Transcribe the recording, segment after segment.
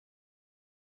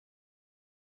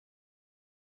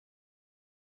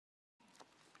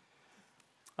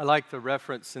I like the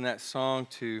reference in that song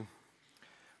to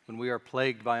when we are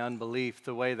plagued by unbelief,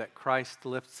 the way that Christ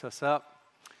lifts us up.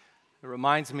 It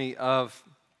reminds me of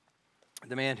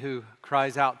the man who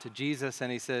cries out to Jesus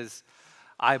and he says,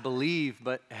 "I believe,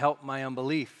 but help my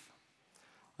unbelief."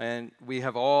 And we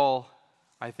have all,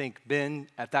 I think, been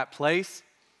at that place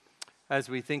as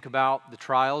we think about the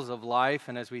trials of life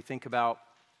and as we think about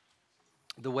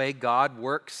the way God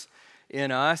works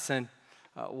in us, and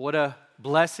what a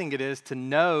blessing it is to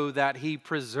know that He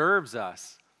preserves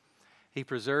us. He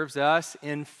preserves us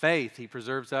in faith. He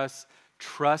preserves us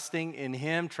trusting in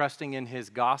Him, trusting in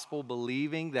His gospel,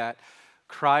 believing that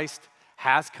Christ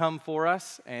has come for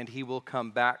us and He will come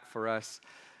back for us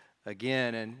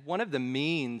again. And one of the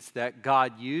means that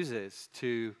God uses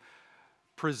to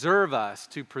preserve us,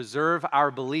 to preserve our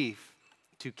belief,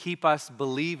 to keep us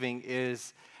believing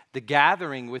is the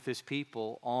gathering with His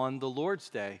people on the Lord's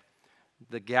Day,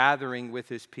 the gathering with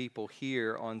His people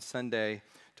here on Sunday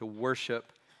to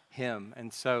worship Him.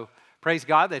 And so praise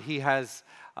God that He has,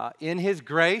 in His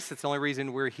grace, that's the only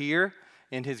reason we're here,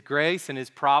 in His grace and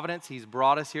His providence, He's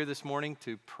brought us here this morning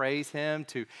to praise Him,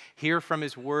 to hear from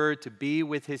His Word, to be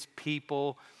with His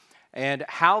people, and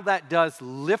how that does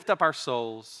lift up our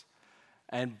souls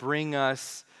and bring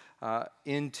us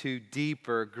into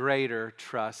deeper, greater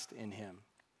trust in Him.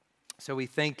 So we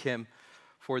thank Him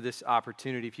for this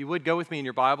opportunity. If you would go with me in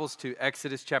your Bibles to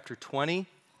Exodus chapter 20.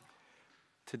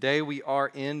 Today we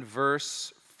are in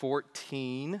verse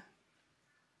 14.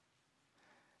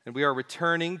 And we are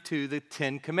returning to the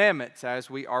 10 Commandments as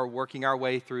we are working our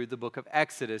way through the book of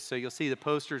Exodus. So you'll see the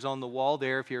posters on the wall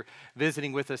there if you're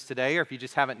visiting with us today, or if you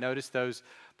just haven't noticed those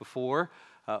before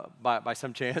by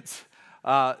some chance.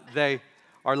 They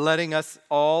are letting us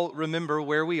all remember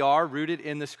where we are, rooted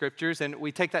in the Scriptures. And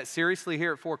we take that seriously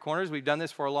here at Four Corners. We've done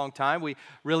this for a long time. We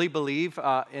really believe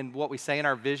in what we say in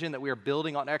our vision, that we are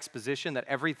building on exposition, that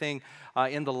everything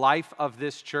in the life of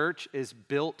this church is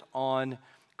built on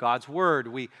God's Word.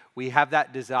 We have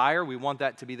that desire. We want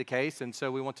that to be the case. And so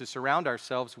we want to surround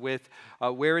ourselves with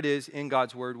where it is in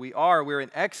God's Word we are. We're in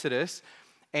Exodus.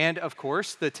 And of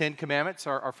course, the 10 Commandments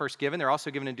are first given. They're also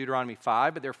given in Deuteronomy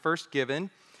 5, but they're first given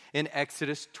in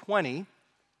Exodus 20.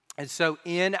 And so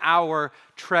in our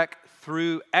trek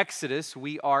through Exodus,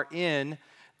 we are in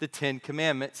the 10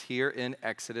 Commandments here in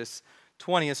Exodus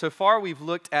 20. And so far, we've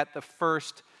looked at the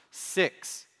first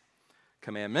 6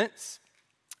 commandments.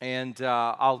 And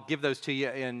I'll give those to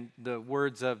you in the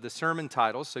words of the sermon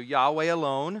title. So Yahweh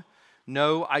alone,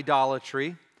 no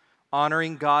idolatry,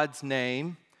 honoring God's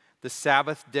name, the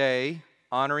Sabbath day,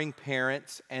 honoring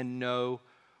parents, and no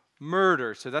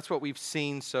murder. So that's what we've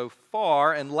seen so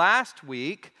far. And last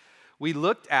week, we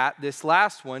looked at this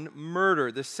last one,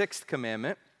 murder, the 6th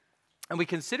commandment. And we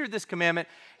considered this commandment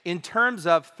in terms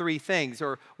of 3 things,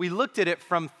 or we looked at it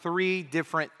from 3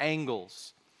 different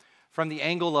angles. From the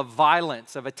angle of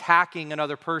violence, of attacking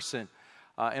another person.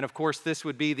 And of course, this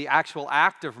would be the actual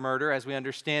act of murder as we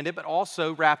understand it, but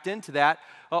also wrapped into that,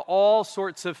 all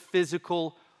sorts of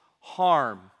physical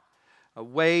harm.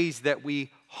 Ways that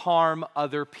we harm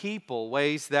other people,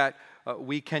 ways that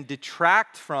we can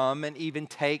detract from and even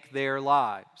take their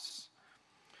lives.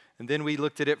 And then we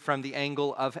looked at it from the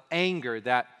angle of anger,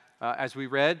 that as we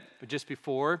read just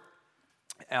before,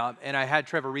 and I had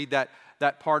Trevor read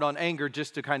that part on anger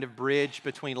just to kind of bridge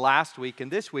between last week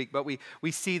and this week, but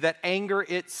we see that anger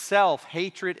itself,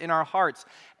 hatred in our hearts,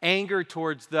 anger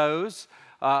towards those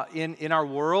in our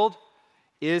world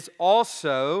is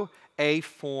also a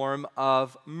form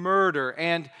of murder.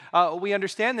 And we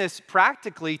understand this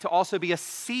practically to also be a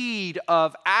seed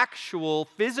of actual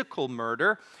physical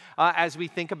murder as we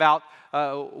think about,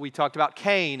 we talked about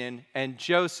Cain and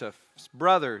Joseph's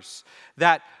brothers,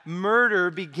 that murder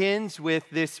begins with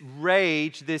this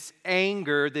rage, this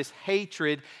anger, this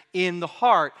hatred in the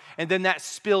heart, and then that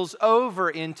spills over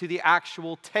into the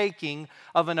actual taking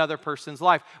of another person's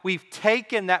life. We've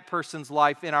taken that person's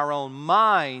life in our own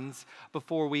minds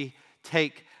before we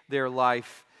take their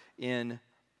life in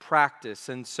practice.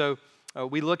 And so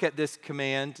we look at this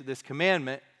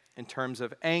commandment in terms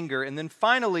of anger, and then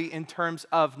finally in terms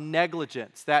of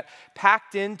negligence. That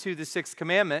packed into the 6th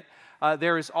commandment,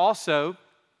 there is also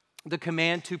the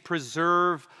command to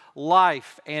preserve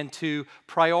life and to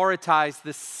prioritize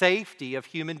the safety of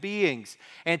human beings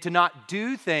and to not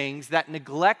do things that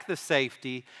neglect the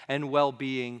safety and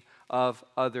well-being of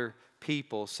other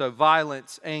people. So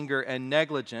violence, anger, and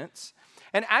negligence.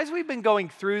 And as we've been going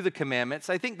through the commandments,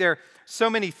 I think there are so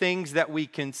many things that we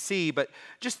can see, but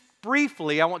just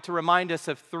briefly, I want to remind us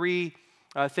of 3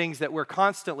 things that we're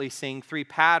constantly seeing, 3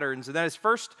 patterns. And that is,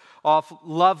 first off,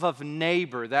 love of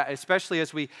neighbor. That especially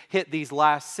as we hit these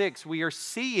last 6, we are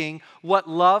seeing what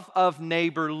love of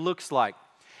neighbor looks like.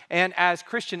 And as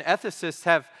Christian ethicists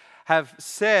have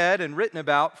said and written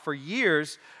about for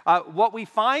years, what we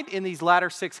find in these latter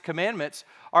 6 commandments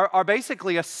are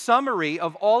basically a summary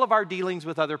of all of our dealings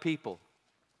with other people.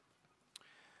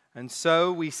 And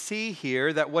so we see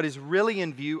here that what is really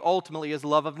in view ultimately is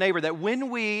love of neighbor. That when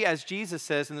we, as Jesus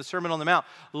says in the Sermon on the Mount,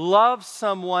 love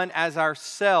someone as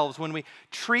ourselves, when we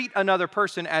treat another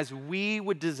person as we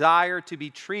would desire to be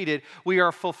treated, we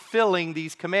are fulfilling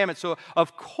these commandments. So,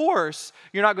 of course,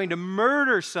 you're not going to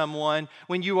murder someone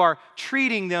when you are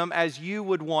treating them as you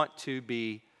would want to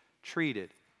be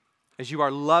treated, as you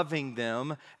are loving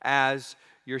them as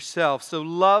yourself. So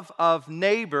love of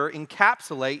neighbor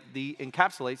encapsulates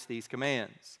these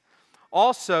commands.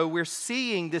 Also, we're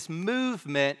seeing this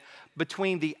movement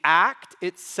between the act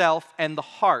itself and the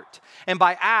heart. And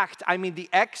by act, I mean the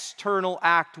external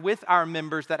act with our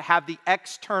members that have the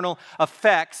external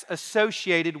effects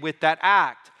associated with that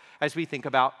act, as we think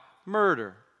about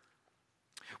murder.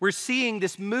 We're seeing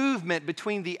this movement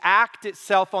between the act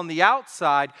itself on the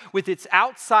outside with its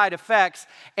outside effects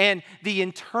and the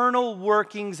internal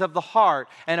workings of the heart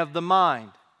and of the mind.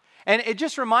 And it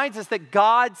just reminds us that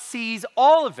God sees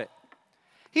all of it.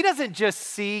 He doesn't just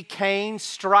see Cain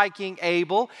striking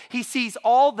Abel. He sees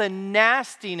all the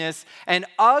nastiness and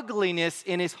ugliness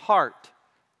in his heart.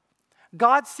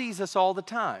 God sees us all the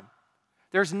time.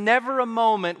 There's never a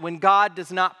moment when God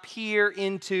does not peer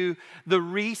into the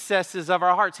recesses of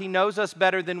our hearts. He knows us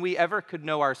better than we ever could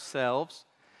know ourselves.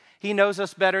 He knows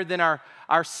us better than our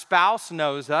spouse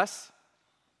knows us.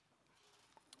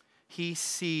 He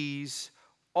sees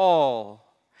all.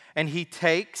 And He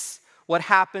takes what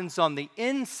happens on the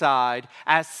inside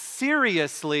as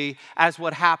seriously as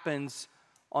what happens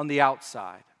on the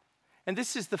outside. And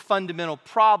this is the fundamental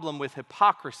problem with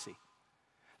hypocrisy.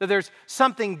 That there's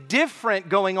something different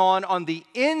going on the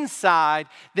inside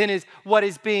than is what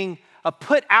is being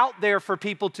put out there for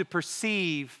people to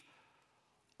perceive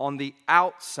on the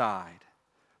outside.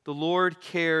 The Lord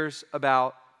cares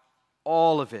about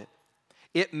all of it.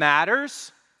 It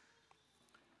matters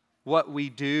what we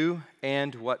do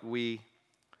and what we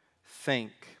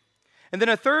think. And then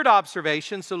a third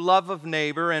observation, so love of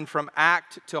neighbor and from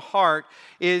act to heart,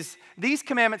 is these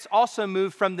commandments also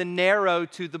move from the narrow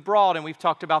to the broad. And we've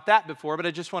talked about that before, but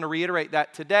I just want to reiterate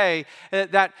that today,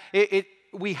 that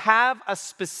we have a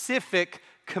specific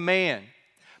command.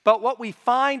 But what we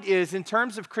find is, in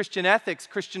terms of Christian ethics,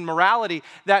 Christian morality,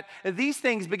 that these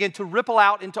things begin to ripple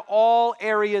out into all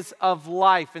areas of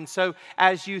life. And so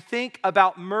as you think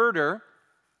about murder,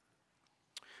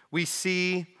 we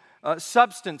see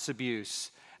substance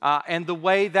abuse, and the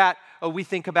way that we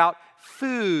think about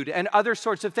food and other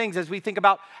sorts of things as we think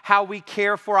about how we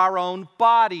care for our own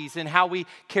bodies and how we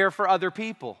care for other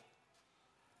people.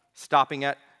 Stopping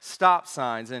at stop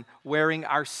signs and wearing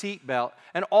our seatbelt,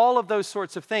 and all of those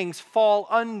sorts of things fall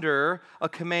under a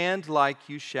command like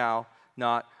you shall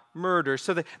not murder.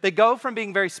 So they go from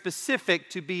being very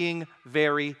specific to being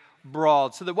very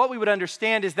broad. So that what we would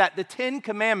understand is that the 10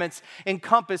 commandments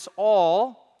encompass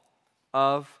all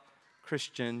of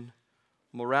Christian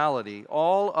morality,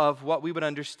 all of what we would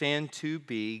understand to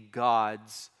be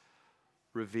God's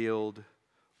revealed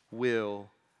will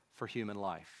for human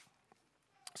life.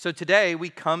 So today we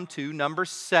come to number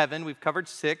 7. We've covered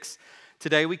 6.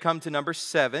 Today we come to number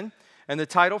 7. And the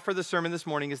title for the sermon this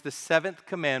morning is the 7th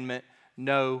commandment,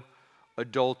 no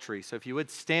adultery. So if you would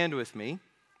stand with me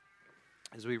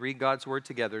as we read God's word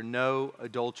together, no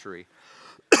adultery.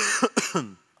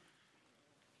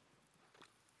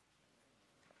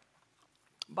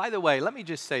 By the way, let me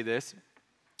just say this.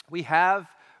 We have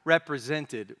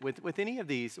represented with any of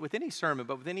these, with any sermon,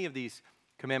 but with any of these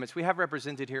commandments, we have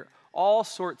represented here all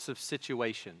sorts of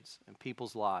situations in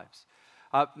people's lives.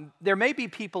 There may be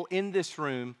people in this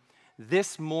room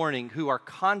this morning who are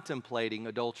contemplating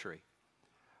adultery.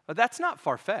 But that's not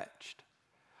far-fetched.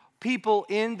 People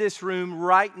in this room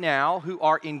right now who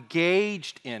are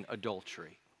engaged in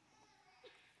adultery.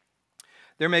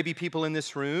 There may be people in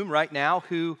this room right now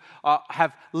who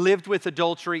have lived with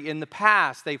adultery in the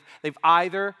past. They've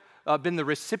either been the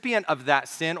recipient of that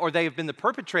sin or they have been the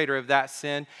perpetrator of that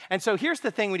sin. And so here's the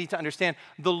thing we need to understand.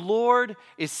 The Lord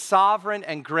is sovereign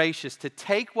and gracious to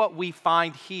take what we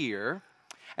find here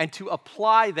and to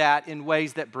apply that in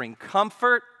ways that bring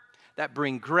comfort, that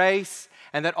bring grace,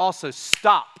 and that also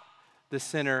stop the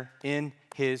sinner in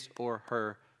his or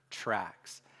her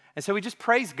tracks. And so we just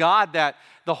praise God that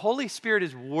the Holy Spirit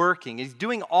is working. He's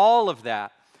doing all of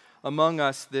that among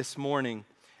us this morning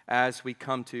as we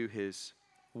come to his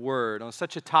word on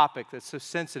such a topic that's so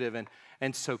sensitive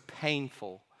and so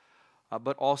painful,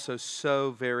 but also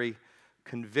so very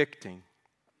convicting.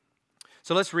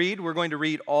 So let's read. We're going to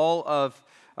read all of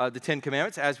the 10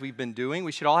 Commandments as we've been doing.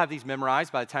 We should all have these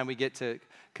memorized by the time we get to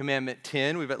Commandment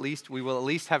 10. We will at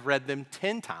least have read them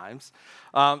 10 times.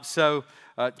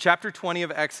 Chapter 20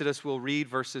 of Exodus, we'll read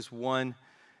verses 1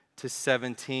 to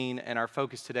 17, and our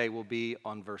focus today will be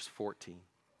on verse 14.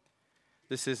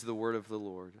 This is the word of the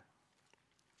Lord.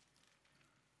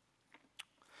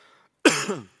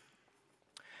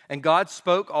 And God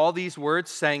spoke all these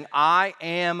words, saying, I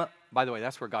am, by the way,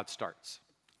 that's where God starts.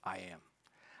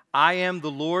 I am the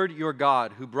Lord your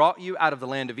God, who brought you out of the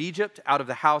land of Egypt, out of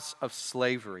the house of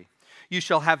slavery. You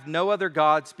shall have no other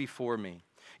gods before me.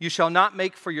 You shall not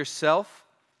make for yourself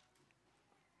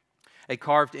a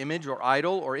carved image or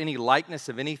idol or any likeness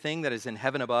of anything that is in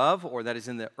heaven above, or that is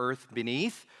in the earth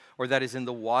beneath, or that is in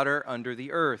the water under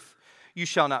the earth. You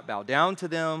shall not bow down to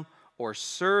them or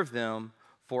serve them,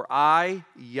 for I,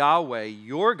 Yahweh,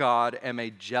 your God, am a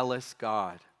jealous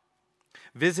God,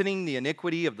 visiting the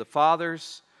iniquity of the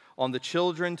fathers on the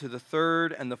children to the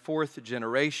third and the fourth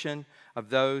generation of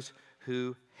those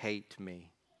who hate me,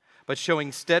 but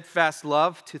showing steadfast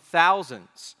love to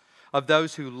thousands of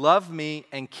those who love me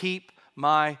and keep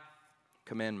my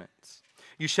commandments.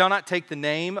 You shall not take the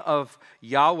name of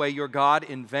Yahweh your God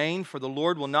in vain, for the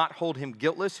Lord will not hold him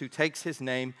guiltless who takes his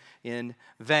name in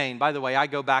vain. By the way, I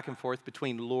go back and forth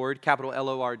between Lord, capital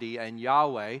L-O-R-D, and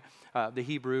Yahweh. The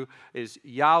Hebrew is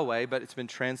Yahweh, but it's been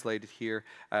translated here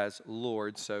as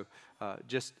Lord. So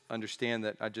just understand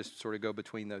that I just sort of go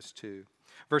between those two.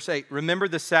 Verse 8, remember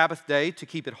the Sabbath day to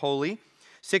keep it holy.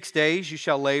 6 days you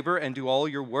shall labor and do all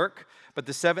your work, but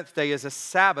the seventh day is a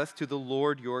Sabbath to the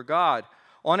Lord your God.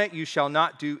 On it you shall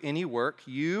not do any work,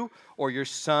 you or your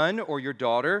son or your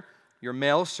daughter, your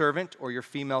male servant or your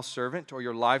female servant, or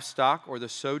your livestock, or the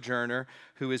sojourner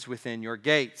who is within your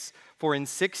gates. For in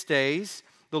 6 days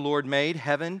the Lord made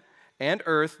heaven and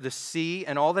earth, the sea,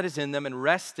 and all that is in them, and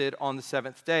rested on the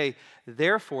seventh day.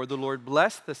 Therefore the Lord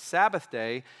blessed the Sabbath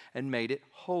day and made it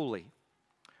holy.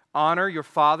 Honor your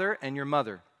father and your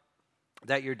mother,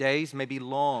 that your days may be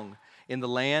long in the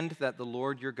land that the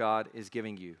Lord your God is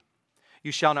giving you.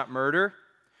 You shall not murder.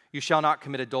 You shall not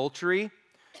commit adultery.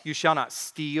 You shall not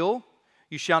steal.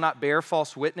 You shall not bear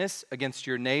false witness against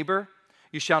your neighbor.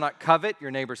 You shall not covet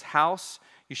your neighbor's house.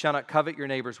 You shall not covet your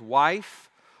neighbor's wife,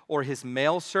 or his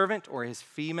male servant, or his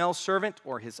female servant,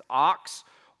 or his ox,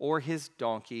 or his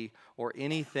donkey, or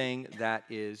anything that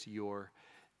is your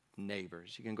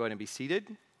neighbor's. You can go ahead and be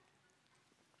seated.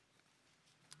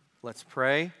 Let's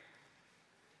pray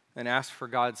and ask for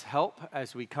God's help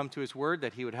as we come to his word,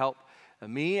 that he would help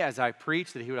me as I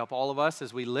preach, that he would help all of us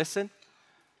as we listen,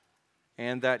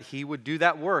 and that he would do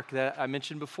that work that I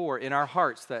mentioned before in our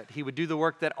hearts, that he would do the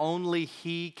work that only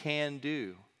he can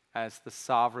do as the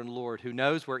sovereign Lord, who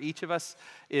knows where each of us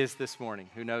is this morning,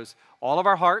 who knows all of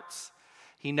our hearts.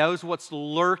 He knows what's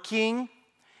lurking,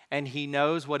 and he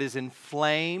knows what is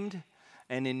inflamed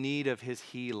and in need of his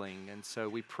healing. And so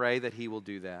we pray that he will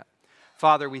do that.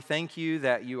 Father, we thank you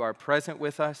that you are present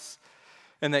with us,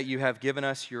 and that you have given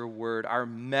us your word, our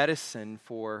medicine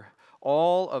for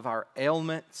all of our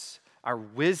ailments, our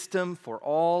wisdom for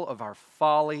all of our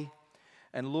folly,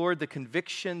 and Lord, the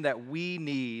conviction that we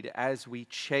need as we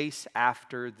chase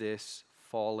after this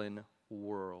fallen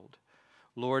world.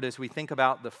 Lord, as we think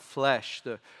about the flesh,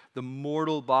 the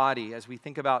mortal body, as we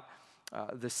think about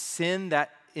the sin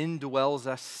that indwells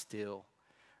us still,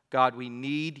 God, we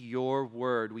need your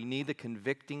word. We need the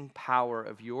convicting power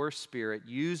of your Spirit,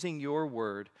 using your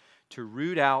word to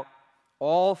root out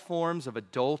all forms of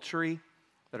adultery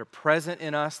that are present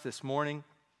in us this morning,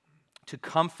 to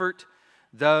comfort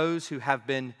those who have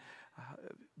been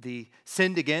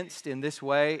sinned against in this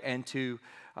way, and to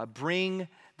bring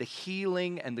the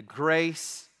healing and the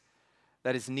grace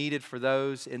that is needed for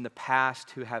those in the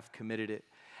past who have committed it.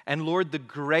 And Lord, the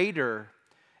greater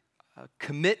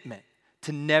commitment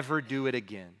to never do it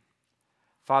again.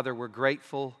 Father, we're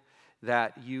grateful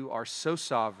that you are so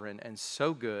sovereign and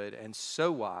so good and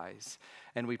so wise,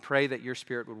 and we pray that your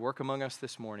Spirit would work among us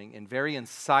this morning in very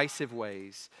incisive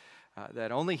ways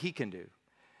that only he can do.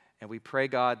 And we pray,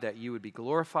 God, that you would be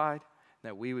glorified,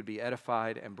 that we would be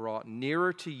edified and brought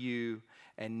nearer to you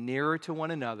and nearer to one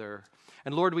another.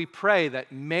 And Lord, we pray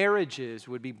that marriages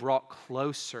would be brought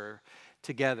closer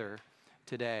together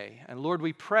today. And Lord,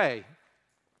 we pray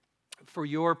for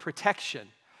your protection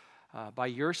by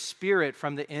your Spirit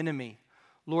from the enemy.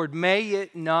 Lord, may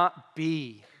it not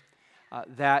be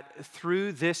that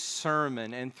through this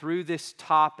sermon and through this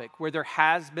topic where there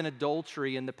has been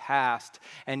adultery in the past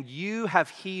and you have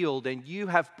healed and you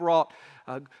have brought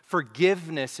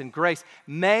forgiveness and grace,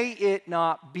 may it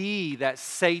not be that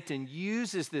Satan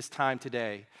uses this time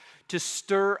today to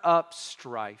stir up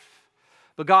strife.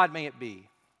 But God, may it be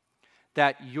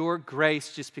that your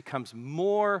grace just becomes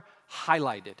more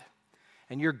highlighted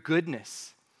and your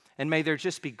goodness. And may there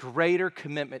just be greater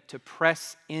commitment to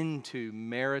press into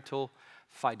marital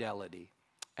fidelity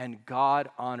and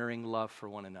God-honoring love for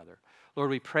one another. Lord,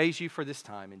 we praise you for this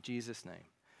time. In Jesus' name,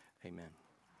 amen.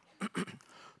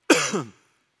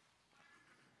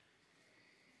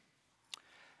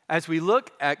 As we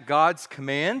look at God's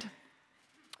command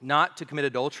not to commit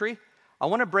adultery, I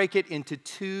want to break it into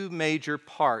two major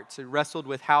parts. I wrestled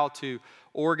with how to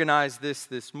organize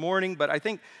this morning, but I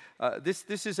think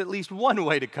this is at least one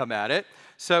way to come at it.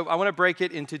 So I want to break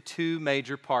it into two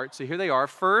major parts. So here they are.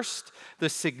 First, the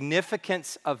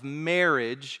significance of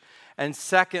marriage. And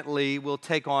secondly, we'll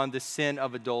take on the sin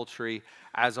of adultery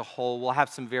as a whole. We'll have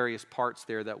some various parts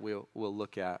there that we'll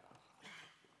look at.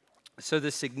 So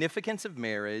the significance of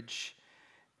marriage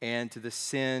and to the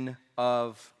sin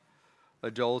of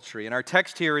adultery. And our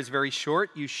text here is very short.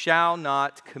 You shall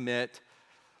not commit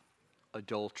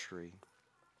adultery.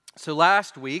 So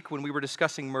last week, when we were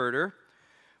discussing murder,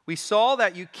 we saw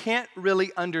that you can't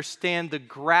really understand the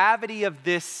gravity of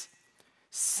this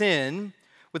sin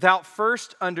without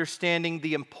first understanding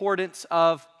the importance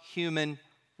of human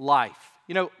life.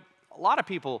 You know, a lot of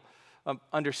people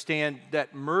understand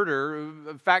that murder,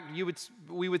 in fact,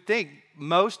 we would think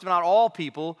most, if not all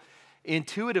people,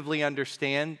 intuitively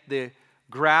understand the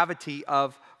gravity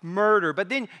of murder. But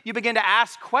then you begin to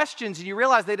ask questions and you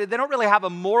realize they don't really have a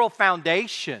moral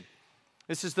foundation.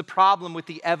 This is the problem with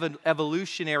the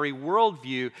evolutionary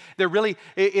worldview. There really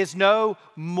is no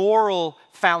moral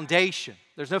foundation.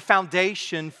 There's no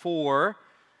foundation for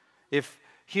if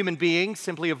human beings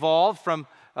simply evolved from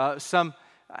some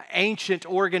ancient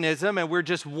organism and we're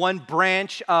just one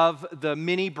branch of the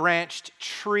many-branched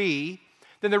tree,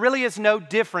 then there really is no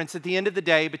difference at the end of the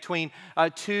day between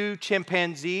two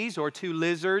chimpanzees or two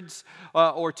lizards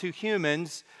or two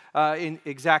humans in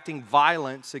exacting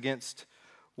violence against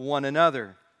one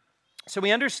another. So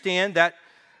we understand that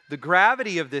the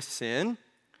gravity of this sin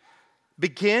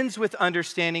begins with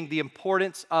understanding the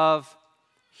importance of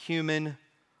human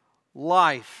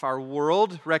life. Our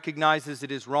world recognizes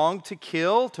it is wrong to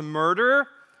kill, to murder,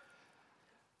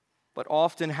 but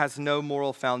often has no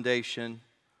moral foundation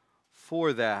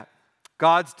for that.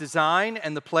 God's design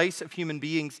and the place of human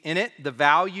beings in it, the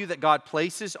value that God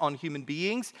places on human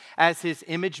beings as his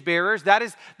image bearers, that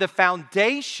is the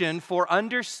foundation for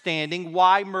understanding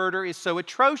why murder is so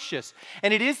atrocious.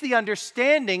 And it is the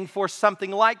understanding for something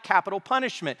like capital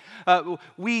punishment.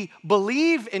 We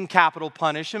believe in capital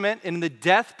punishment, in the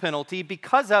death penalty,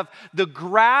 because of the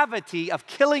gravity of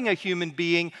killing a human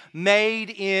being made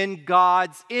in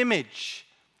God's image.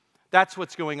 That's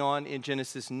what's going on in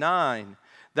Genesis 9.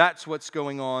 That's what's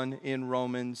going on in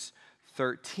Romans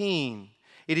 13.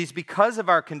 It is because of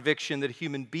our conviction that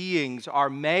human beings are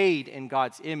made in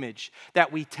God's image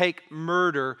that we take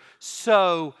murder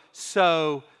so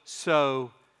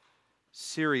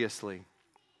seriously.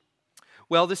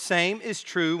 Well, the same is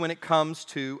true when it comes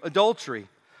to adultery.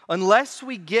 Unless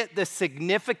we get the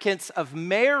significance of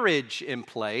marriage in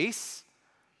place,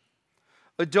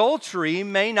 adultery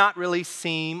may not really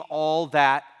seem all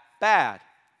that bad.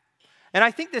 And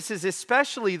I think this is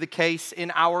especially the case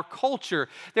in our culture.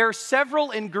 There are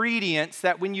several ingredients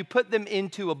that when you put them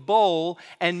into a bowl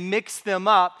and mix them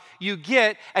up, you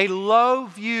get a low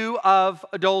view of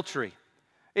adultery.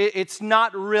 It's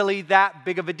not really that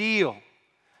big of a deal.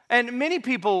 And many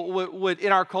people would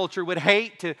in our culture would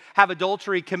hate to have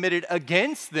adultery committed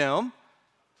against them,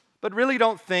 but really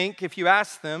don't think, if you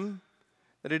ask them,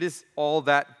 that it is all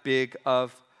that big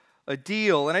of a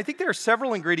deal. And I think there are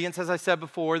several ingredients, as I said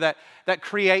before, that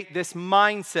create this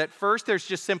mindset. First, there's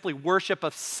just simply worship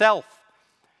of self.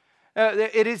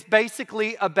 It is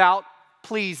basically about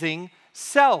pleasing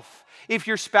self. If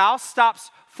your spouse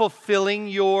stops fulfilling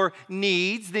your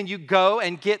needs, then you go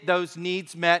and get those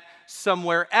needs met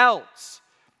somewhere else.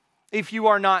 If you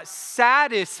are not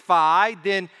satisfied,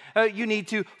 then you need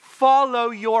to follow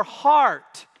your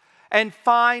heart and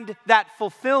find that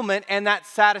fulfillment and that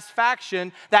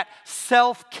satisfaction, that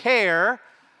self-care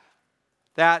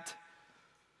that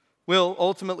will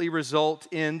ultimately result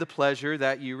in the pleasure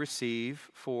that you receive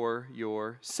for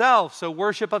yourself. So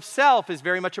worship of self is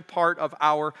very much a part of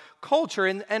our culture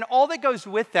and all that goes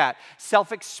with that,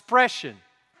 self-expression.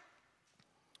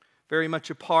 very much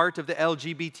a part of the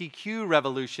LGBTQ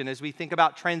revolution as we think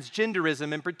about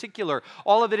transgenderism in particular.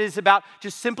 All of it is about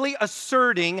just simply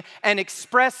asserting and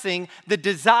expressing the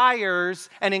desires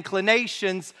and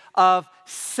inclinations of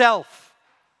self.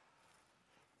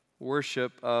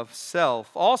 Worship of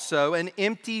self. Also, an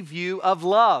empty view of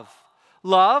love.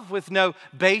 Love with no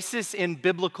basis in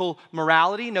biblical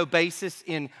morality, no basis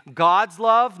in God's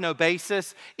love, no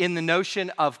basis in the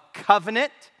notion of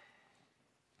covenant.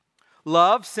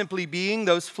 Love simply being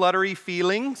those fluttery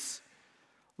feelings.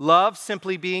 Love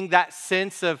simply being that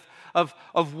sense of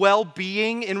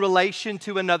well-being in relation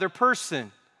to another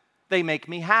person. They make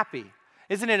me happy.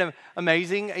 Isn't it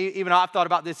amazing? Even I've thought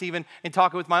about this even in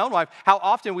talking with my own wife, how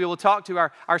often we will talk to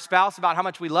our spouse about how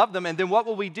much we love them, and then what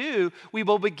will we do? We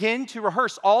will begin to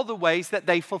rehearse all the ways that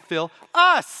they fulfill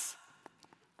us.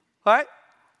 Right?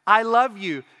 I love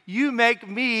you. You make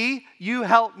me. You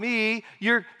help me.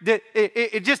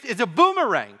 It's a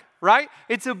boomerang, right?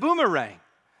 It's a boomerang.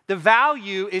 The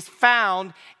value is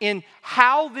found in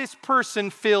how this person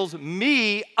fills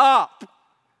me up,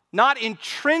 not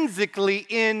intrinsically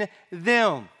in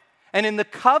them, and in the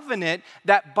covenant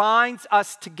that binds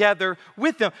us together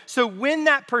with them. So when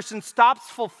that person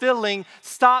stops fulfilling,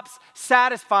 stops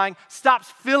satisfying,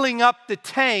 stops filling up the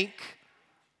tank,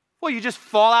 well, you just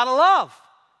fall out of love.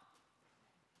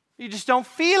 You just don't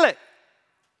feel it.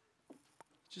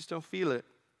 Just don't feel it.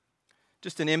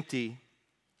 Just an empty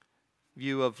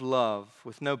view of love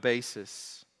with no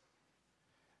basis.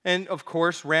 And of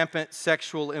course, rampant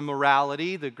sexual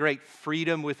immorality, the great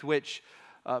freedom with which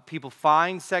people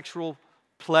find sexual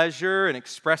pleasure and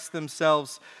express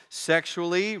themselves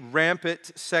sexually,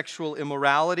 rampant sexual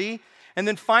immorality. And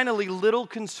then finally, little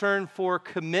concern for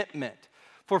commitment,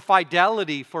 for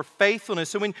fidelity, for faithfulness.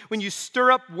 So when you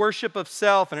stir up worship of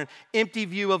self and an empty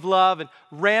view of love and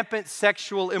rampant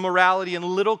sexual immorality and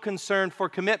little concern for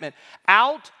commitment,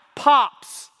 out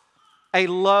pops a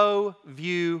low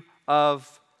view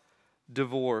of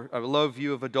divorce, a low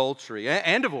view of adultery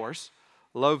and divorce,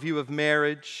 a low view of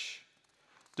marriage,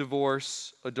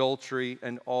 divorce, adultery,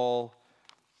 and all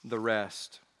the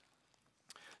rest.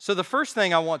 So the first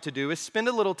thing I want to do is spend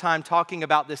a little time talking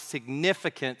about the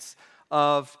significance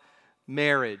of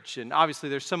marriage. And obviously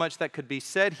there's so much that could be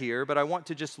said here, but I want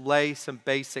to just lay some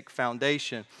basic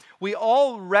foundation. We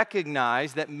all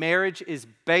recognize that marriage is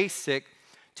basic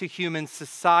to human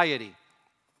society.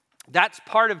 That's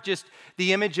part of just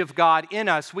the image of God in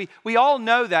us. We all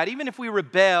know that. Even if we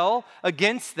rebel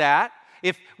against that,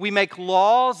 if we make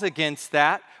laws against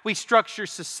that, we structure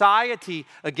society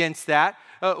against that,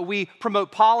 we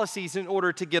promote policies in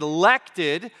order to get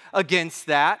elected against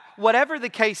that, whatever the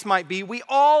case might be, we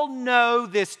all know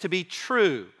this to be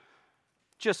true.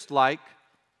 Just like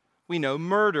we know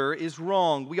murder is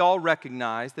wrong. We all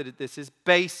recognize that this is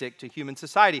basic to human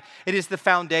society. It is the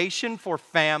foundation for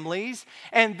families,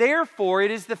 and therefore it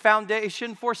is the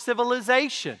foundation for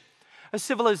civilization. A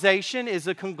civilization is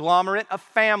a conglomerate of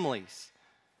families.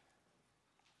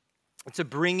 It's a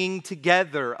bringing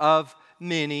together of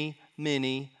many,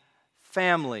 many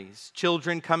families.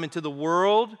 Children come into the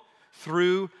world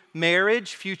through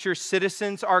marriage. Future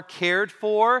citizens are cared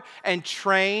for and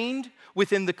trained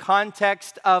within the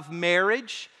context of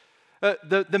marriage.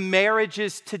 The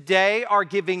marriages today are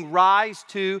giving rise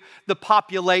to the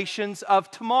populations of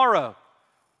tomorrow.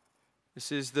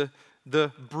 This is the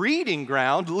breeding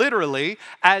ground, literally,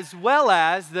 as well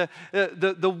as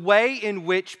the way in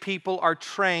which people are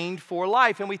trained for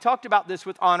life. And we talked about this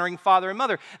with honoring father and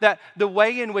mother, that the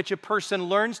way in which a person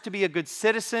learns to be a good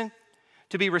citizen,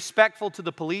 to be respectful to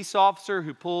the police officer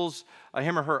who pulls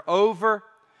him or her over,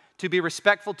 to be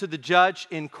respectful to the judge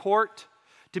in court,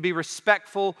 to be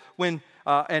respectful when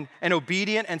and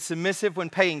obedient and submissive when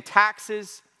paying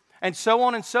taxes, and so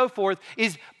on and so forth,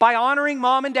 is by honoring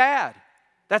mom and dad.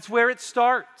 That's where it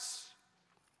starts.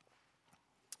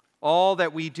 All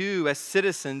that we do as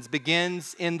citizens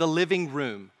begins in the living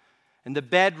room, in the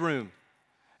bedroom.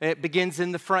 It begins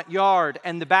in the front yard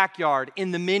and the backyard,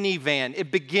 in the minivan. It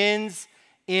begins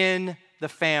in the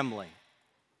family.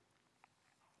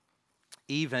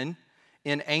 Even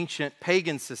in ancient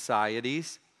pagan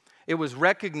societies, it was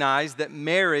recognized that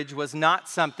marriage was not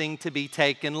something to be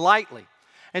taken lightly.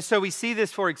 And so we see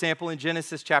this, for example, in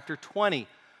Genesis chapter 20.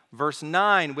 Verse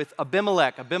 9 with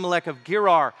Abimelech of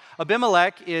Gerar.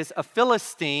 Abimelech is a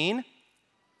Philistine.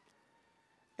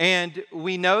 And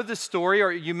we know the story,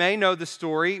 or you may know the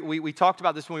story. We talked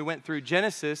about this when we went through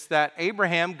Genesis, that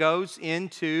Abraham goes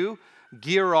into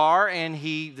Gerar, and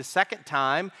the second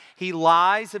time, he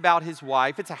lies about his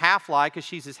wife. It's a half lie because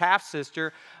she's his half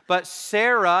sister. But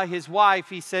Sarah, his wife,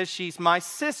 he says she's my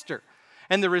sister.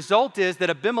 And the result is that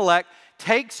Abimelech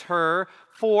takes her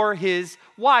for his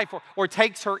wife or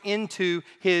takes her into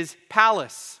his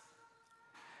palace.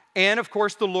 And of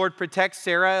course, the Lord protects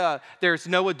Sarah. There's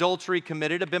no adultery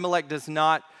committed. Abimelech does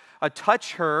not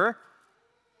touch her.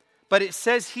 But it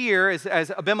says here,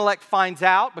 as Abimelech finds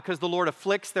out, because the Lord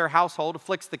afflicts their household,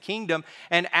 afflicts the kingdom,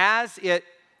 and as it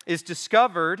is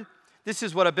discovered, this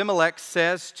is what Abimelech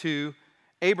says to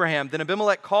Abraham. Then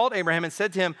Abimelech called Abraham and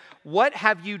said to him, "What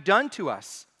have you done to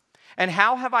us? And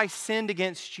how have I sinned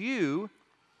against you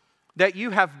that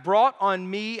you have brought on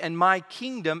me and my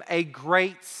kingdom a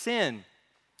great sin?"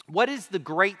 What is the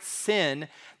great sin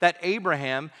that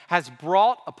Abraham has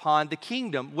brought upon the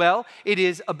kingdom? Well, it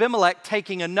is Abimelech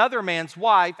taking another man's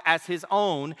wife as his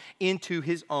own into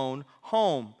his own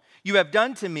home. You have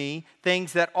done to me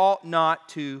things that ought not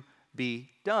to be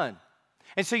done.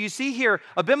 And so you see here,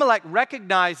 Abimelech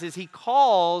recognizes, he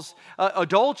calls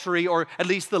adultery, or at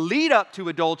least the lead up to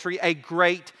adultery, a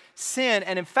great sin.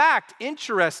 And in fact,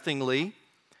 interestingly,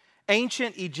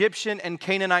 ancient Egyptian and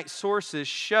Canaanite sources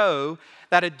show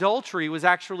that adultery was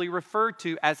actually referred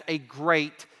to as a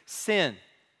great sin.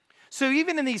 So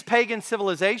even in these pagan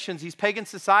civilizations, these pagan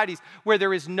societies, where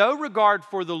there is no regard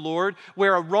for the Lord,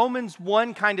 where a Romans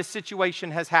 1 kind of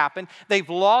situation has happened, they've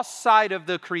lost sight of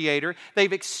the Creator,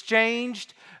 they've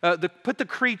exchanged, put the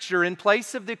creature in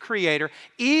place of the Creator.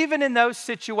 Even in those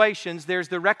situations, there's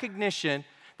the recognition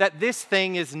that this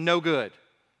thing is no good,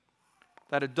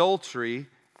 that adultery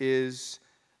is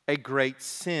a great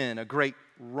sin, a great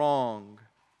wrong.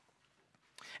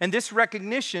 And this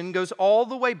recognition goes all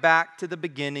the way back to the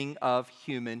beginning of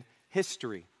human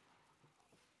history.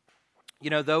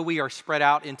 You know, though we are spread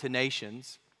out into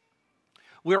nations,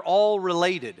 we're all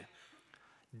related.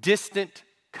 Distant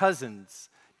cousins,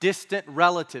 distant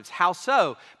relatives. How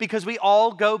so? Because we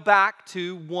all go back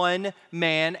to one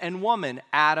man and woman,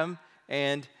 Adam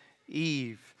and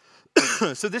Eve.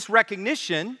 So this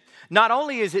recognition, not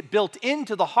only is it built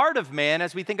into the heart of man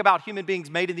as we think about human beings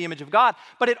made in the image of God,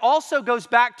 but it also goes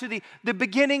back to the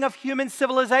beginning of human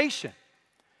civilization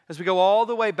as we go all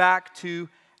the way back to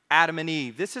Adam and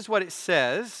Eve. This is what it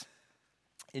says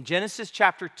in Genesis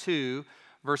chapter 2,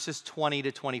 verses 20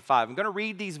 to 25. I'm going to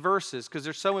read these verses because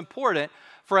they're so important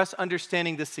for us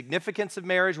understanding the significance of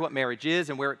marriage, what marriage is,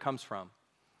 and where it comes from.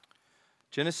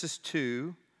 Genesis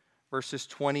 2, verses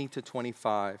 20 to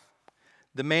 25.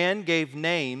 The man gave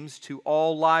names to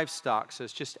all livestock. So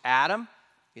it's just Adam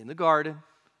in the garden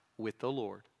with the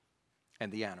Lord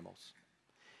and the animals.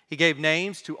 He gave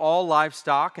names to all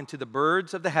livestock and to the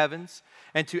birds of the heavens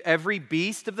and to every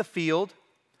beast of the field.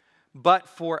 But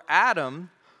for Adam,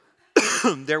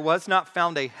 there was not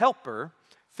found a helper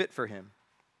fit for him.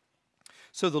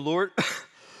 So the Lord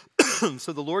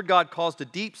God caused a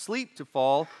deep sleep to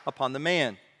fall upon the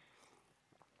man.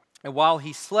 And while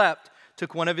he slept,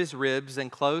 took one of his ribs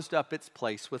and closed up its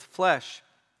place with flesh.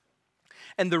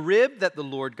 And the rib that the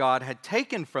Lord God had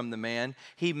taken from the man,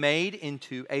 he made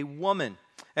into a woman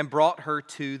and brought her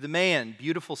to the man.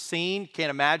 Beautiful scene. Can't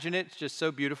imagine it. It's just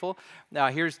so beautiful. Now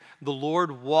here's the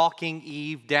Lord walking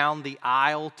Eve down the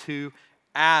aisle to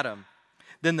Adam.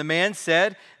 Then the man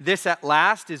said, "This at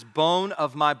last is bone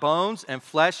of my bones and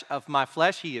flesh of my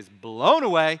flesh." He is blown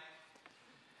away.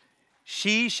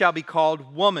 "She shall be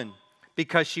called woman,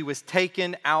 because she was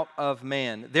taken out of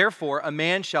man. Therefore, a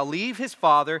man shall leave his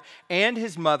father and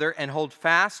his mother and hold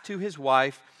fast to his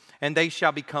wife, and they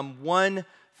shall become one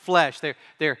flesh."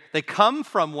 They come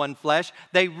from one flesh.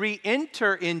 They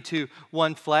re-enter into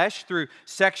one flesh through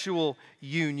sexual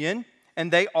union,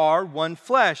 and they are one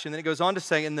flesh. And then it goes on to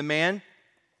say, "And the man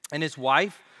and his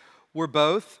wife were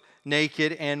both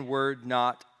naked and were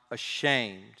not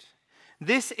ashamed."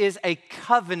 This is a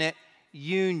covenant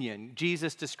union.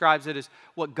 Jesus describes it as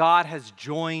what God has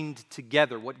joined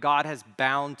together, what God has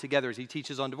bound together, as he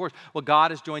teaches on divorce. What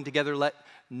God has joined together, let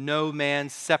no man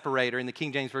separate, or in the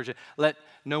King James Version, let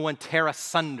no one tear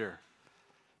asunder,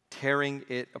 tearing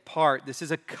it apart. This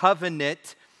is a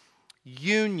covenant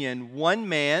union, one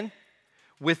man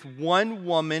with one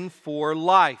woman for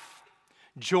life,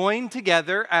 joined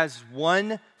together as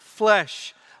one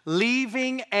flesh,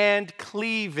 leaving and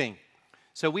cleaving.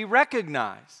 So we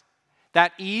recognize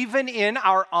that even in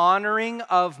our honoring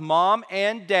of mom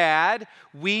and dad,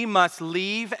 we must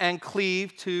leave and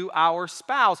cleave to our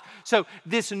spouse. So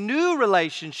this new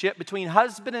relationship between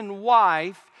husband and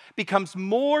wife becomes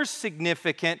more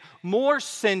significant, more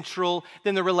central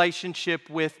than the relationship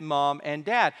with mom and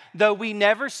dad. Though we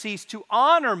never cease to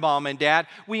honor mom and dad,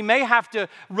 we may have to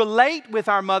relate with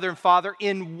our mother and father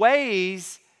in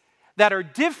ways that are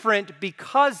different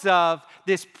because of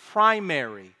this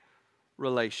primary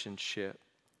relationship,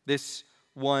 this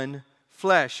one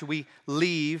flesh. We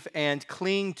leave and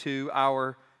cling to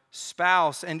our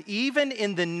spouse. And even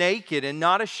in the naked and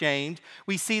not ashamed,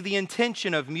 we see the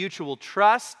intention of mutual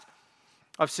trust,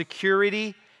 of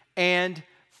security, and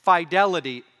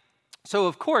fidelity. So,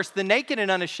 of course, the naked and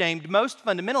unashamed most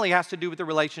fundamentally has to do with the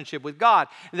relationship with God,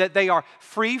 that they are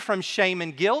free from shame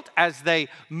and guilt as they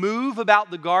move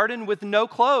about the garden with no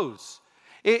clothes.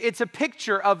 It's a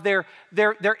picture of their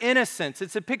innocence.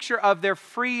 It's a picture of their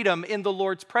freedom in the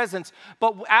Lord's presence.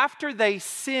 But after they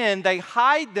sin, they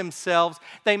hide themselves,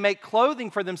 they make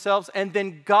clothing for themselves, and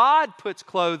then God puts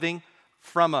clothing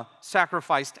from a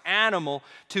sacrificed animal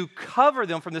to cover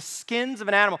them, from the skins of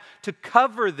an animal, to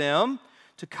cover them,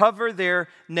 to cover their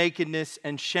nakedness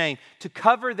and shame, to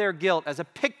cover their guilt as a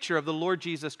picture of the Lord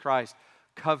Jesus Christ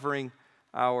covering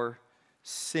our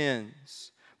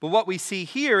sins. But what we see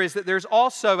here is that there's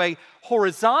also a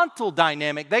horizontal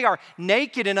dynamic. They are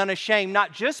naked and unashamed,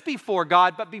 not just before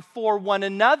God, but before one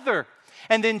another.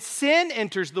 And then sin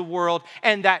enters the world,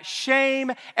 and that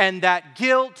shame and that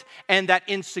guilt and that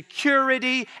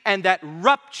insecurity and that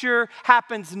rupture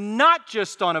happens not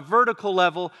just on a vertical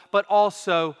level, but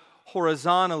also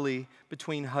horizontally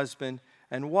between husband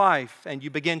and wife. And you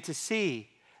begin to see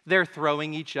they're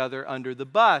throwing each other under the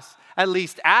bus, at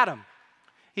least Adam.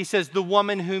 He says, the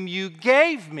woman whom you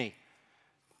gave me.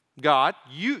 God,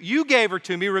 you gave her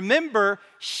to me. Remember,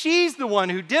 she's the one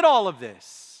who did all of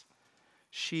this.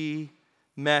 She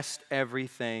messed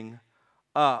everything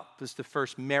up. This is the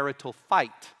first marital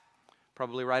fight.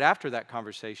 Probably right after that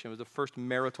conversation was the first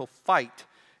marital fight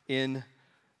in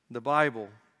the Bible.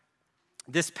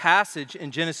 This passage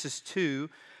in Genesis 2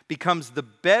 becomes the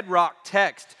bedrock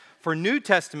text for New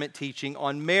Testament teaching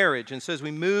on marriage. And so as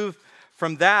we move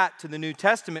from that to the New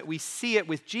Testament, we see it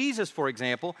with Jesus, for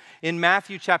example, in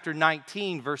Matthew chapter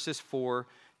 19, verses 4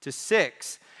 to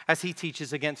 6, as he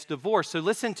teaches against divorce. So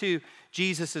listen to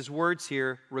Jesus' words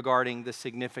here regarding the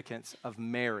significance of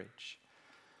marriage.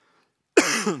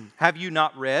 Have you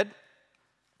not read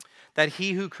that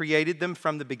he who created them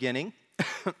from the beginning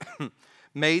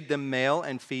made them male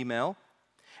and female,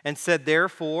 and said,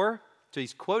 therefore, so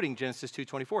he's quoting Genesis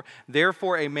 2:24,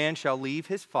 therefore a man shall leave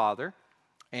his father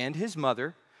and his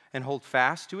mother, and hold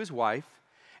fast to his wife,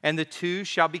 and the two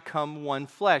shall become one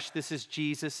flesh. This is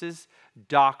Jesus'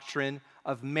 doctrine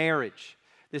of marriage.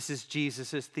 This is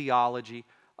Jesus' theology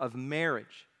of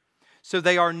marriage. So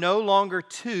they are no longer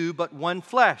two, but one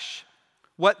flesh.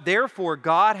 What therefore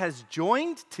God has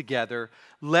joined together,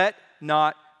 let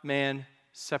not man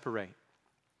separate.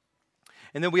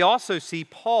 And then we also see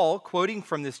Paul quoting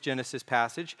from this Genesis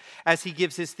passage as he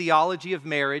gives his theology of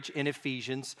marriage in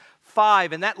Ephesians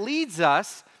 5. And that leads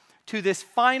us to this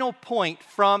final point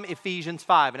from Ephesians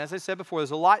 5. And as I said before,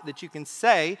 there's a lot that you can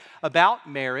say about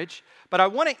marriage, but I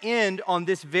want to end on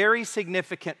this very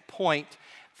significant point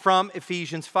from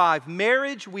Ephesians 5.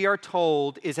 Marriage, we are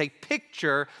told, is a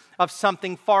picture of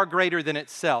something far greater than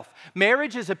itself.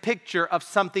 Marriage is a picture of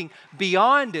something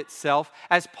beyond itself,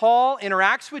 as Paul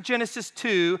interacts with Genesis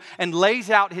 2 and lays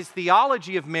out his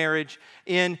theology of marriage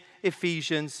in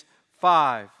Ephesians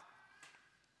 5.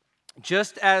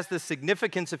 Just as the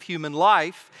significance of human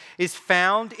life is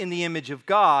found in the image of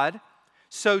God,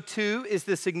 so too is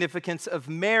the significance of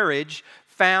marriage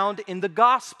found in the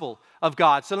gospel of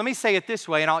God. So let me say it this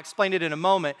way, and I'll explain it in a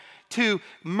moment. To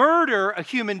murder a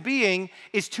human being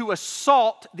is to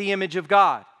assault the image of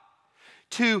God.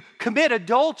 To commit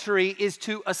adultery is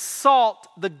to assault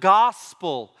the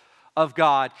gospel of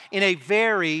God in a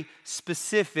very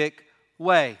specific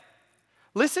way.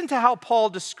 Listen to how Paul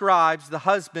describes the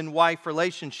husband-wife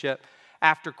relationship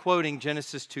after quoting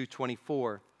Genesis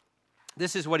 2:24.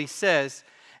 This is what he says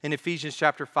in Ephesians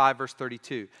chapter 5, verse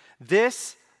 32.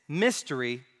 This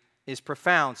mystery is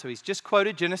profound. So he's just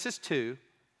quoted Genesis 2,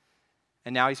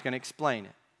 and now he's going to explain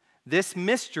it. This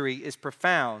mystery is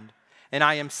profound, and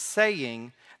I am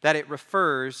saying that it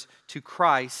refers to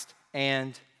Christ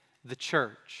and the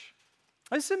church.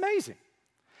 This is amazing.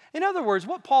 In other words,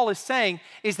 what Paul is saying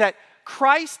is that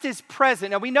Christ is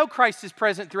present. Now, we know Christ is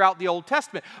present throughout the Old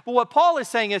Testament, but what Paul is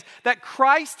saying is that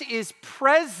Christ is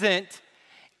present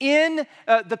in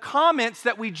the comments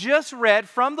that we just read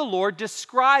from the Lord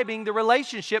describing the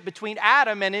relationship between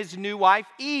Adam and his new wife,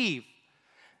 Eve.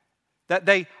 That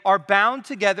they are bound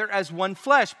together as one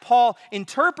flesh. Paul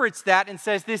interprets that and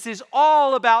says this is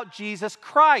all about Jesus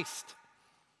Christ.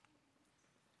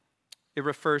 It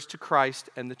refers to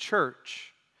Christ and the church.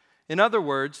 In other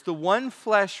words, the one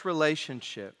flesh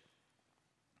relationship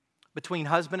between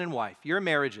husband and wife, your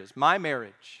marriages, my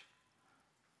marriage,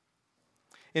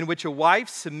 in which a wife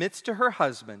submits to her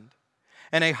husband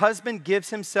and a husband gives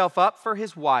himself up for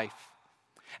his wife,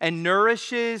 and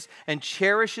nourishes and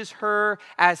cherishes her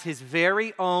as his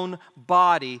very own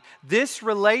body, this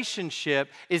relationship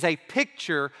is a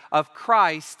picture of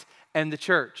Christ and the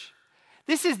church.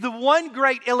 This is the one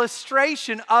great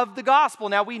illustration of the gospel.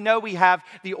 Now, we know we have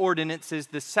the ordinances,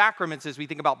 the sacraments, as we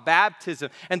think about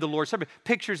baptism and the Lord's Supper,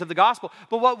 pictures of the gospel.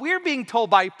 But what we're being told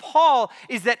by Paul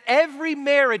is that every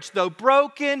marriage, though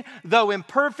broken, though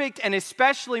imperfect, and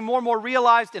especially more and more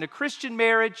realized in a Christian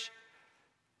marriage,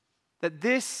 that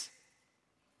this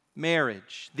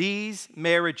marriage, these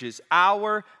marriages,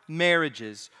 our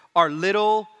marriages, are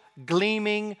little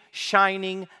gleaming,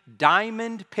 shining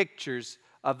diamond pictures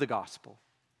of the gospel,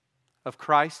 of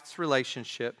Christ's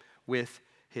relationship with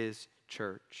his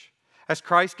church. As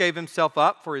Christ gave himself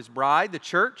up for his bride, the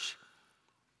church,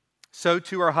 so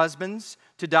too are husbands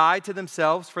to die to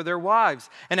themselves for their wives.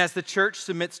 And as the church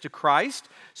submits to Christ,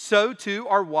 so too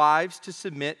are wives to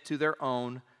submit to their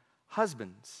own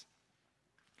husbands.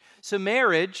 So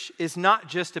marriage is not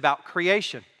just about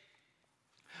creation.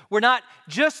 We're not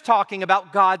just talking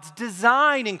about God's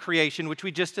design in creation, which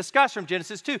we just discussed from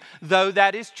Genesis 2, though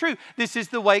that is true. This is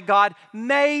the way God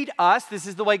made us. This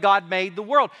is the way God made the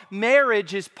world.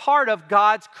 Marriage is part of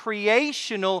God's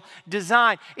creational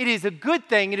design. It is a good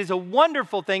thing. It is a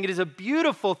wonderful thing. It is a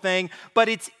beautiful thing, but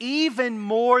it's even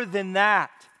more than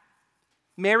that.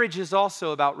 Marriage is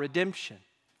also about redemption.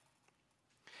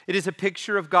 It is a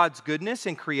picture of God's goodness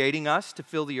in creating us to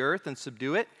fill the earth and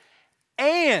subdue it,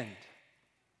 and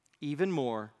even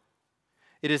more,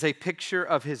 it is a picture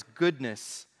of his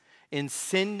goodness in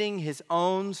sending his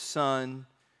own Son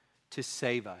to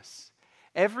save us.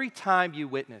 Every time you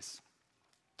witness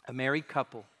a married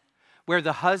couple where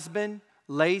the husband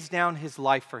lays down his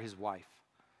life for his wife,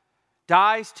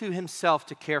 dies to himself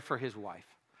to care for his wife,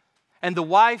 and the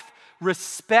wife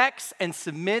respects and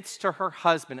submits to her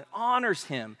husband and honors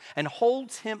him and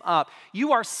holds him up,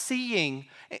 you are seeing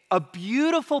a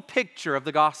beautiful picture of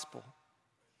the gospel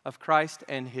of Christ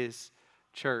and his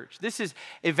church. This is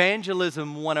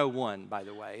evangelism 101, by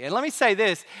the way. And let me say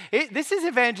this. This is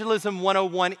evangelism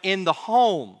 101 in the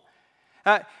home.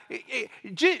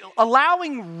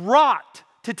 Allowing rot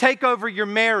to take over your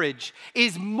marriage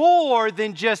is more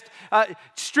than just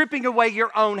stripping away your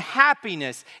own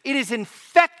happiness. It is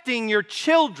infecting your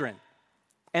children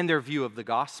and their view of the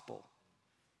gospel,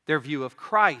 their view of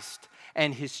Christ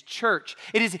and his church.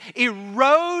 It is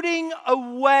eroding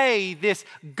away this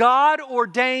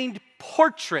God-ordained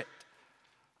portrait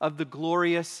of the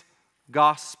glorious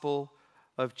gospel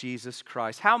of Jesus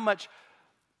Christ. How much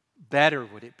better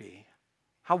would it be?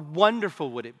 How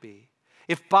wonderful would it be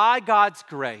if by God's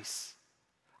grace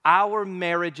our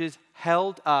marriages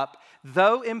held up,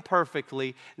 though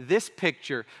imperfectly, this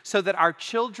picture so that our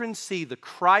children see the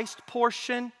Christ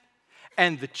portion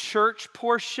and the church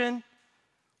portion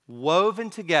woven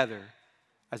together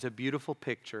as a beautiful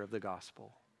picture of the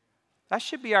gospel. That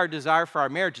should be our desire for our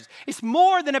marriages. It's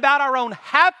more than about our own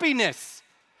happiness.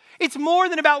 It's more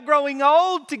than about growing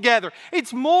old together.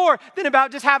 It's more than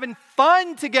about just having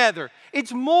fun together.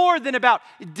 It's more than about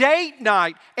date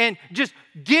night and just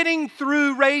getting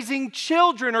through raising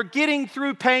children or getting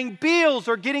through paying bills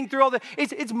or getting through all that.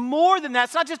 It's more than that.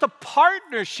 It's not just a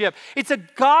partnership. It's a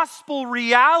gospel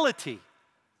reality.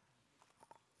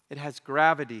 It has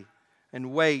gravity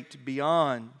and weight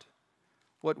beyond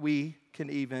what we can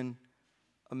even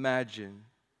imagine.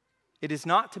 It is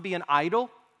not to be an idol.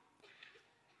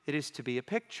 It is to be a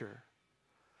picture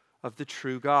of the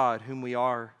true God whom we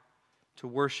are to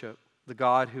worship, the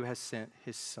God who has sent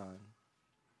his Son.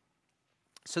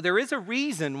 So there is a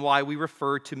reason why we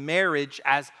refer to marriage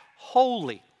as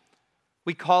holy.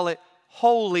 We call it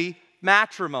holy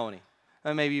matrimony.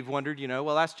 Maybe you've wondered,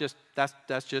 well, that's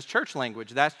just church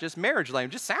language. That's just marriage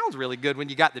language. It just sounds really good when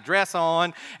you got the dress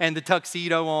on and the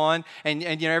tuxedo on and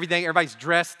everything. Everybody's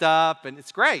dressed up and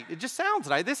it's great. It just sounds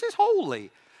like this is holy.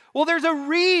 Well, there's a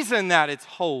reason that it's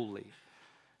holy.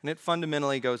 And it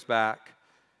fundamentally goes back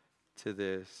to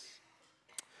this.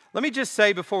 Let me just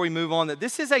say before we move on that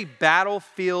this is a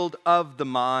battlefield of the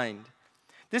mind.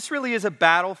 This really is a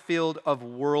battlefield of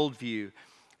worldview.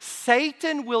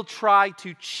 Satan will try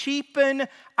to cheapen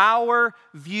our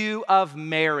view of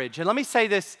marriage. And let me say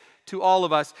this to all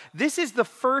of us. This is the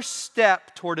first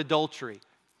step toward adultery.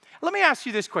 Let me ask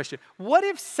you this question. What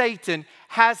if Satan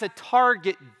has a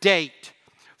target date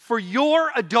for your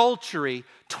adultery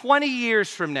 20 years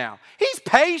from now? He's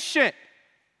patient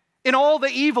in all the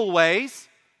evil ways,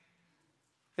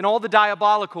 in all the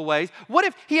diabolical ways. What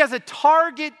if he has a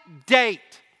target date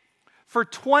for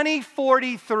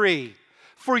 2043?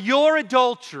 For your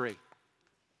adultery.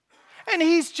 And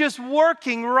he's just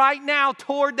working right now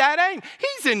toward that aim.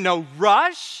 He's in no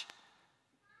rush.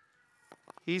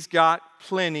 He's got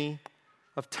plenty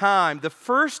of time. The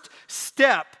first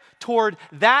step toward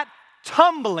that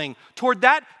tumbling, toward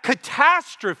that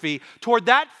catastrophe, toward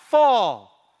that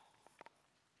fall,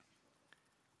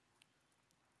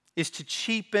 is to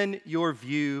cheapen your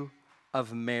view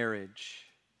of marriage.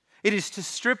 It is to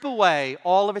strip away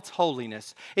all of its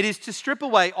holiness. It is to strip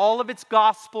away all of its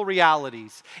gospel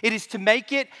realities. It is to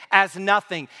make it as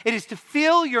nothing. It is to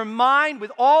fill your mind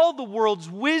with all the world's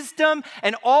wisdom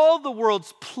and all the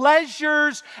world's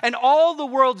pleasures and all the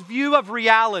world's view of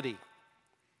reality.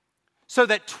 So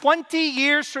that 20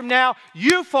 years from now,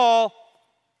 you fall.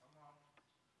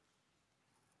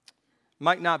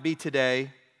 Might not be today,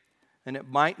 and it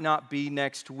might not be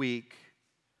next week.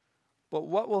 But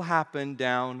what will happen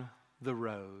down the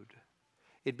road?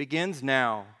 It begins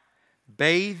now,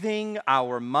 bathing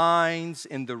our minds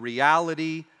in the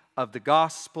reality of the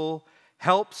gospel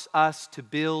helps us to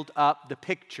build up the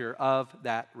picture of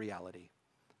that reality.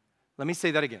 Let me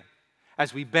say that again.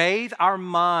 As we bathe our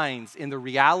minds in the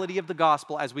reality of the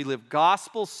gospel, as we live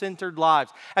gospel-centered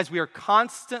lives, as we are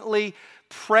constantly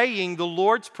praying the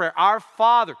Lord's Prayer, our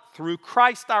Father, through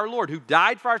Christ our Lord, who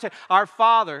died for our sins, our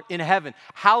Father in heaven,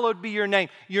 hallowed be your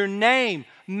name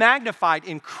magnified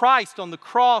in Christ on the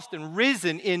cross and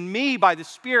risen in me by the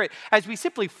Spirit, as we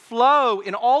simply flow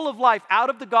in all of life out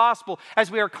of the gospel,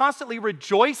 as we are constantly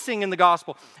rejoicing in the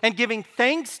gospel and giving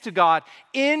thanks to God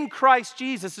in Christ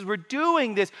Jesus. As we're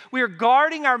doing this, we are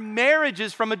guarding our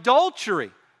marriages from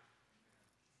adultery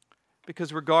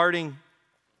because we're guarding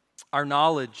our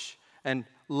knowledge and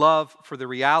love for the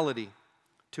reality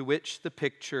to which the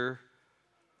picture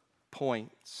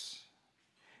points.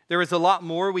 There is a lot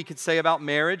more we could say about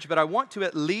marriage, but I want to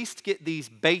at least get these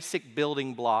basic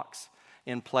building blocks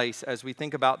in place as we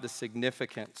think about the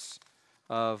significance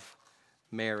of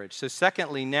marriage. So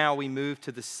secondly, now we move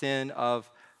to the sin of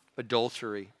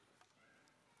adultery.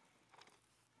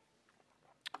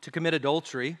 To commit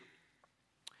adultery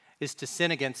is to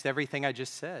sin against everything I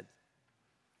just said.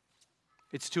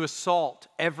 It's to assault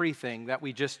everything that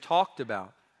we just talked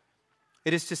about.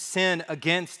 It is to sin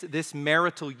against this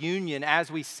marital union as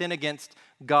we sin against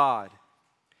God.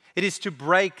 It is to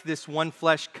break this one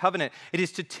flesh covenant. It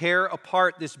is to tear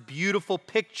apart this beautiful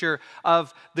picture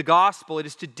of the gospel. It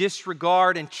is to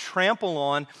disregard and trample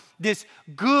on this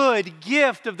good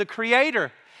gift of the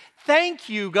Creator. Thank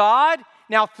you, God.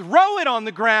 Now throw it on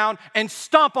the ground and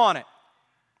stomp on it.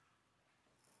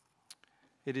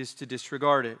 It is to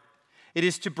disregard it. It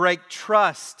is to break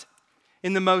trust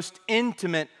in the most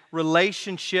intimate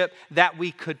relationship that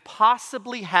we could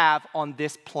possibly have on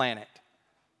this planet.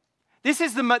 This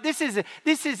is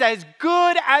as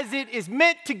good as it is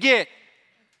meant to get.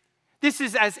 This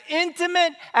is as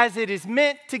intimate as it is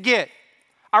meant to get.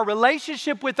 Our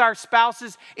relationship with our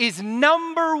spouses is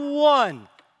number one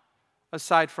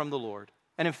aside from the Lord.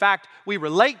 And in fact, we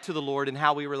relate to the Lord in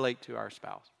how we relate to our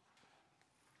spouse.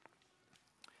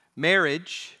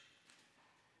 Marriage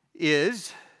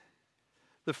is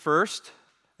the first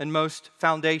and most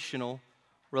foundational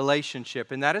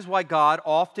relationship. And that is why God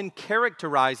often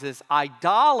characterizes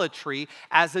idolatry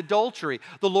as adultery.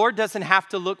 The Lord doesn't have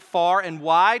to look far and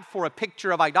wide for a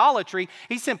picture of idolatry.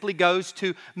 He simply goes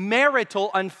to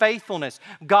marital unfaithfulness.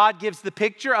 God gives the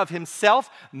picture of himself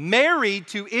married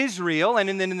to Israel.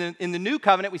 And then in the new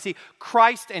covenant, we see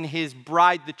Christ and his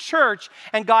bride, the church.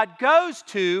 And God goes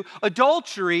to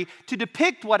adultery to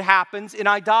depict what happens in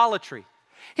idolatry.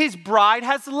 His bride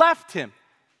has left him.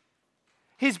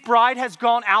 His bride has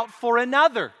gone out for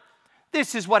another.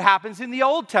 This is what happens in the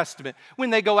Old Testament when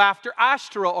they go after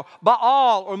Ashtoreth or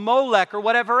Baal or Molech or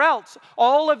whatever else.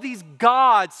 All of these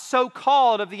gods,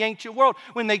 so-called, of the ancient world,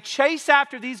 when they chase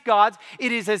after these gods,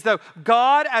 it is as though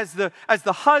God, as the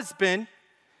husband,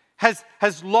 has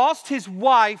lost his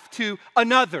wife to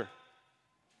another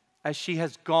as she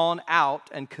has gone out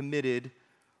and committed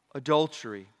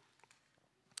adultery.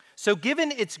 So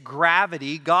given its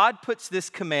gravity, God puts this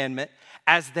commandment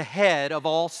as the head of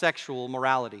all sexual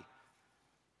morality.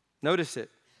 Notice it.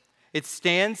 It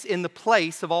stands in the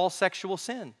place of all sexual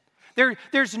sin.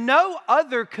 There's no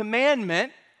other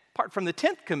commandment, apart from the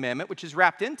 10th commandment, which is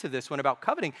wrapped into this one about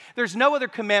coveting, there's no other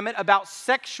commandment about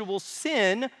sexual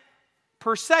sin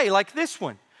per se like this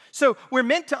one. So we're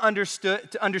meant to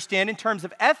understand in terms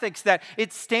of ethics that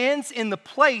it stands in the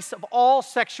place of all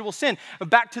sexual sin.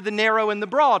 Back to the narrow and the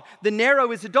broad. The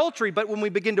narrow is adultery, but when we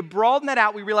begin to broaden that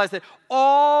out, we realize that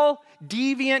all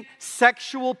deviant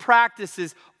sexual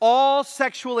practices, all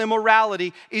sexual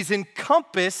immorality is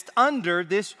encompassed under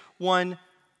this one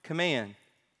command.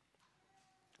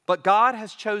 But God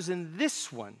has chosen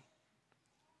this one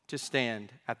to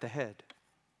stand at the head.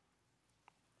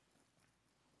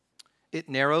 It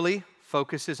narrowly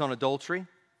focuses on adultery,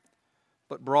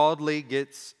 but broadly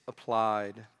gets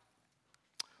applied.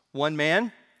 One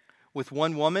man with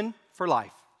one woman for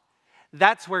life.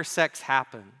 That's where sex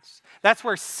happens. That's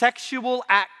where sexual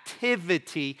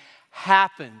activity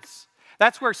happens.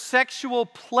 That's where sexual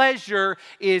pleasure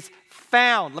is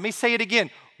found. Let me say it again.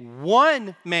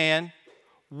 One man,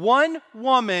 one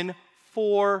woman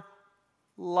for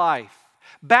life.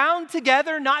 Bound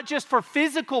together not just for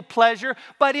physical pleasure,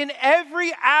 but in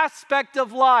every aspect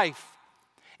of life.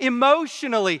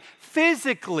 Emotionally,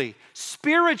 physically,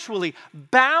 spiritually,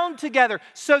 bound together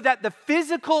so that the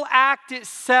physical act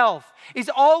itself is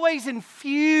always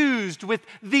infused with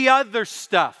the other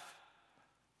stuff.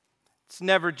 It's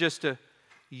never just a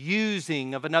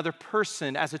using of another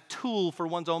person as a tool for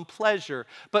one's own pleasure,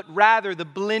 but rather the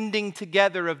blending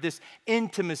together of this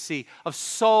intimacy of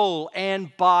soul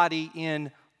and body in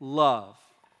love.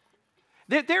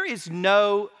 There is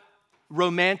no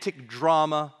romantic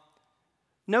drama,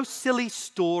 no silly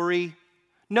story,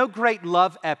 no great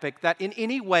love epic that in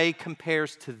any way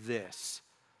compares to this.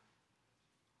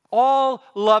 All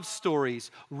love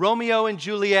stories, Romeo and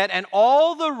Juliet and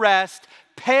all the rest,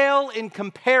 pale in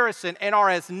comparison and are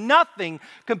as nothing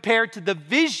compared to the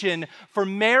vision for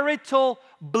marital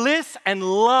bliss and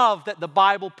love that the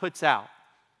Bible puts out.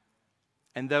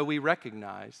 And though we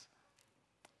recognize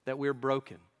that we're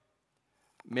broken,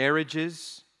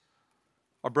 marriages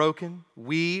are broken,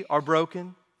 we are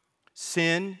broken,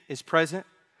 sin is present,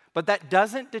 but that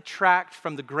doesn't detract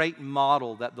from the great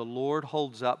model that the Lord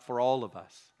holds up for all of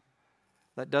us.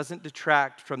 That doesn't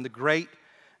detract from the great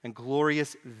and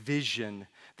glorious vision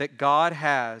that God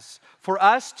has for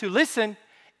us to, listen,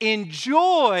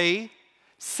 enjoy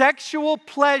sexual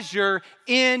pleasure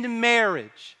in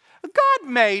marriage. God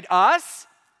made us.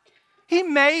 He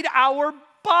made our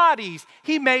bodies.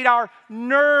 He made our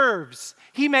nerves.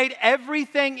 He made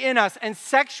everything in us. And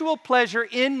sexual pleasure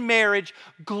in marriage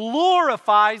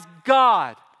glorifies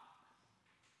God.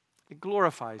 It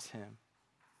glorifies Him.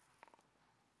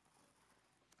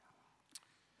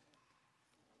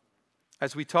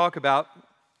 As we talk about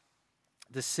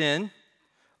the sin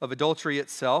of adultery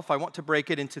itself, I want to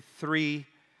break it into three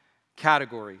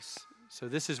categories. So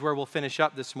this is where we'll finish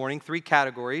up this morning. Three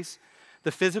categories: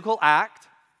 the physical act,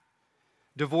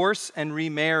 divorce and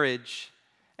remarriage,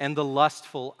 and the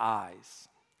lustful eyes.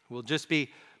 We'll just be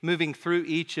moving through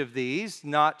each of these,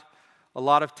 not a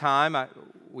lot of time.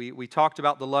 We talked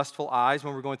about the lustful eyes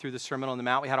when we were going through the Sermon on the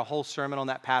Mount. We had a whole sermon on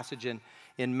that passage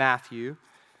in Matthew.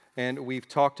 And we've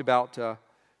talked about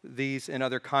these in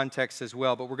other contexts as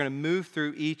well. But we're going to move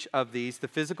through each of these: the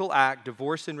physical act,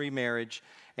 divorce and remarriage,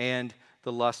 and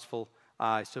the lustful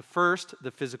eyes. So first, the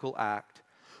physical act.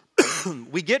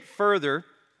 We get further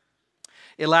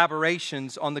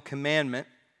elaborations on the commandment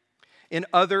in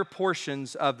other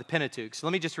portions of the Pentateuch. So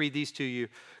let me just read these to you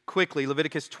quickly.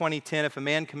 Leviticus 20:10, if a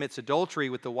man commits adultery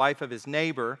with the wife of his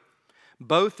neighbor,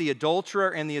 both the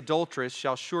adulterer and the adulteress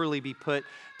shall surely be put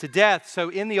to death. So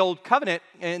in the Old Covenant,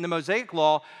 in the Mosaic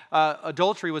Law,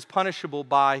 adultery was punishable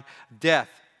by death.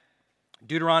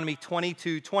 Deuteronomy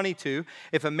 22:22,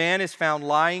 if a man is found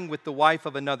lying with the wife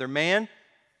of another man,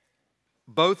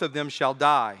 both of them shall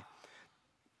die.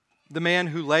 The man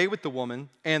who lay with the woman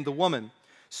and the woman.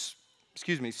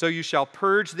 So you shall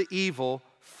purge the evil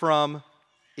from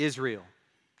Israel.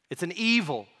 It's an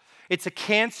evil. It's a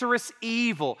cancerous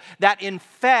evil that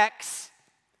infects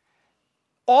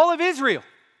all of Israel.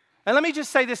 And let me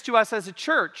just say this to us as a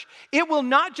church. It will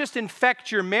not just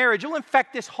infect your marriage, it will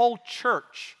infect this whole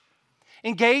church.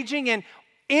 Engaging in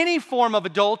any form of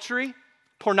adultery,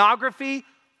 pornography,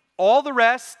 all the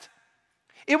rest.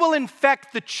 It will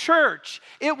infect the church.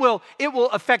 It will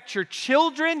affect your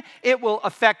children. It will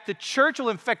affect the church. It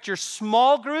will affect your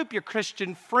small group, your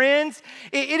Christian friends.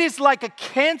 It is like a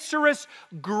cancerous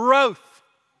growth.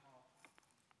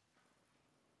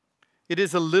 It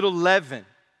is a little leaven.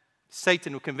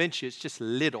 Satan will convince you it's just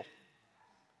little.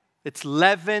 It's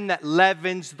leaven that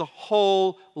leavens the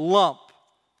whole lump.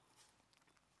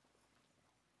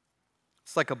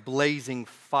 It's like a blazing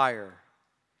fire.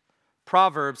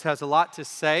 Proverbs has a lot to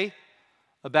say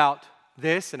about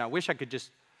this, and I wish I could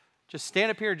just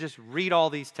stand up here and just read all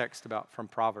these texts from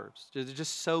Proverbs. They're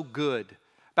just so good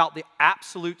about the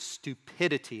absolute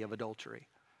stupidity of adultery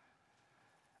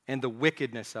and the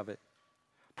wickedness of it.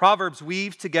 Proverbs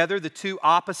weaves together the two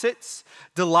opposites,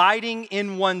 delighting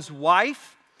in one's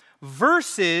wife,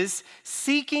 versus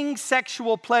seeking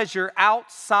sexual pleasure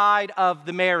outside of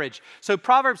the marriage. So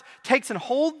Proverbs takes and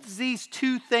holds these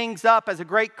two things up as a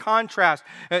great contrast,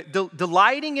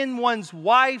 delighting in one's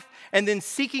wife and then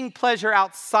seeking pleasure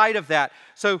outside of that.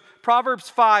 So Proverbs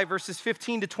 5, verses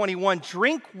 15 to 21,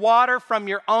 drink water from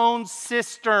your own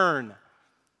cistern,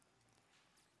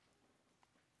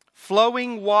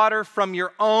 flowing water from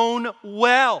your own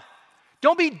well.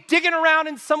 Don't be digging around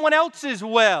in someone else's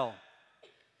well.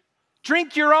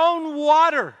 Drink your own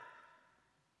water.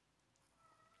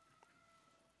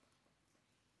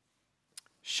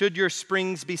 Should your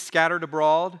springs be scattered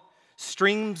abroad,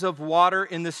 streams of water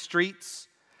in the streets,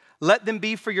 let them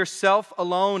be for yourself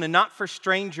alone and not for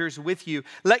strangers with you.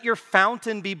 Let your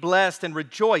fountain be blessed and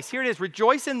rejoice. Here it is.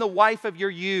 Rejoice in the wife of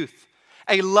your youth,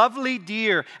 a lovely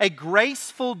deer, a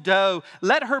graceful doe.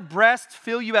 Let her breast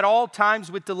fill you at all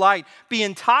times with delight. Be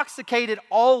intoxicated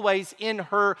always in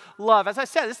her love. As I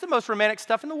said, this is the most romantic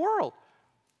stuff in the world.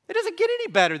 It doesn't get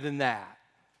any better than that.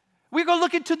 We go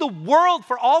look into the world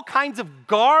for all kinds of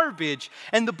garbage,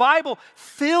 and the Bible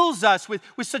fills us with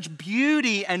such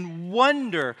beauty and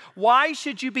wonder. Why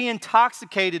should you be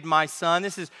intoxicated, my son?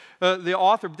 This is the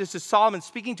author, this is Solomon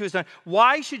speaking to his son.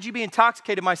 Why should you be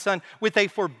intoxicated, my son, with a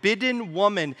forbidden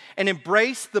woman and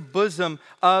embrace the bosom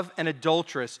of an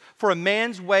adulteress? For a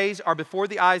man's ways are before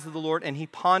the eyes of the Lord, and he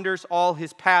ponders all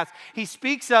his paths. He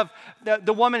speaks of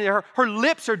the woman, her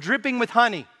lips are dripping with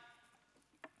honey,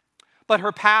 but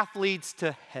her path leads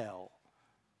to hell.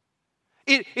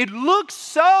 It looks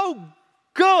so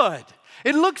good.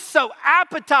 It looks so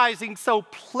appetizing, so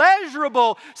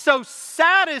pleasurable, so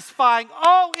satisfying.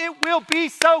 Oh, it will be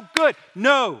so good.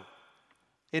 No,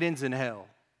 it ends in hell.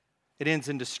 It ends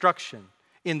in destruction.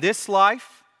 In this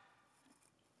life,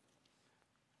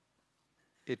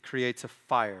 it creates a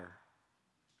fire.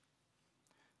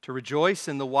 To rejoice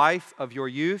in the wife of your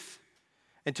youth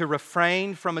and to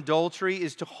refrain from adultery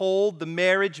is to hold the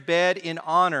marriage bed in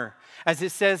honor. As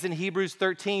it says in Hebrews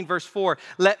 13, verse 4,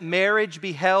 let marriage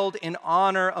be held in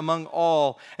honor among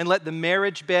all, and let the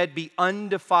marriage bed be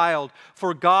undefiled,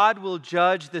 for God will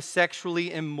judge the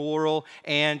sexually immoral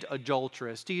and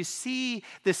adulterous. Do you see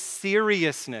the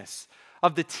seriousness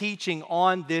of the teaching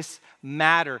on this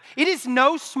matter? It is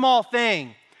no small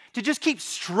thing to just keep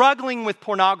struggling with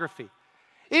pornography.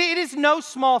 It is no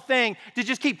small thing to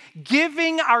just keep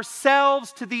giving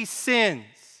ourselves to these sins,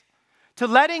 to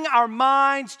letting our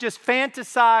minds just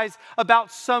fantasize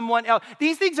about someone else.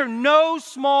 These things are no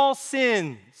small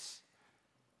sins.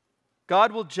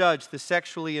 God will judge the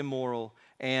sexually immoral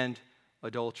and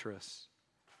adulterous.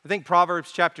 I think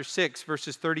Proverbs chapter 6,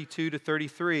 verses 32 to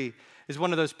 33 is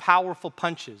one of those powerful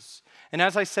punches. And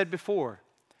as I said before,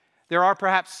 there are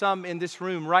perhaps some in this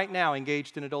room right now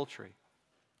engaged in adultery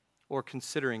or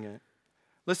considering it.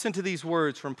 Listen to these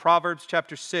words from Proverbs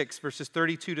chapter 6, verses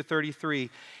 32 to 33.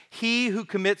 He who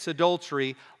commits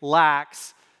adultery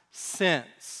lacks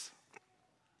sense.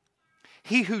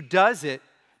 He who does it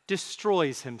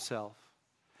destroys himself.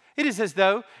 It is as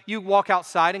though you walk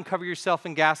outside and cover yourself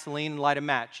in gasoline and light a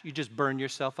match. You just burn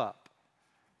yourself up.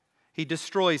 He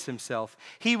destroys himself.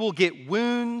 He will get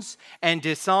wounds and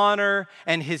dishonor,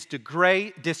 and his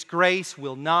disgrace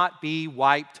will not be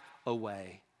wiped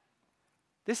away.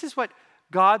 This is what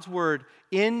God's word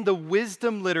in the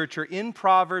wisdom literature in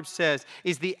Proverbs says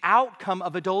is the outcome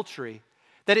of adultery.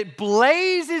 That it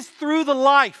blazes through the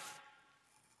life,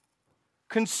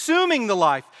 consuming the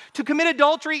life. To commit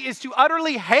adultery is to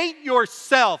utterly hate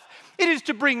yourself. It is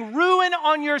to bring ruin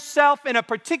on yourself in a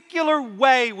particular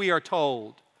way, we are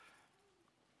told.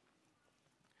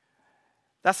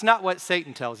 That's not what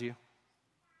Satan tells you.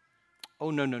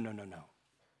 Oh, no.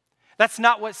 That's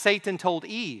not what Satan told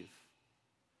Eve.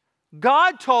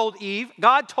 God told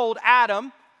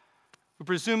Adam, who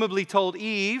presumably told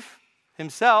Eve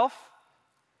himself,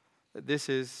 that this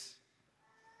is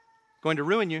going to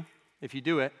ruin you if you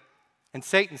do it. And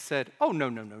Satan said, oh,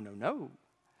 no.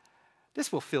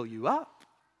 This will fill you up.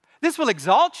 This will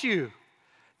exalt you.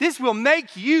 This will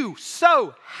make you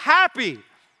so happy.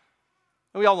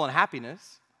 And we all want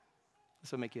happiness.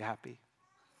 This will make you happy.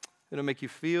 It'll make you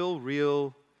feel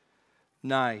real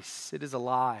nice. It is a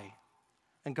lie.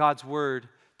 And God's word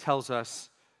tells us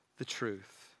the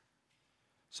truth.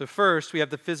 So first, we have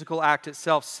the physical act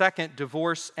itself. Second,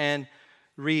 divorce and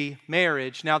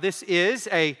remarriage. Now, this is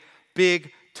a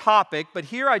big topic, but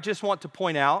here I just want to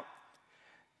point out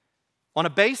on a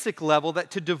basic level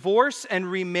that to divorce and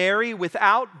remarry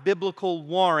without biblical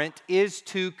warrant is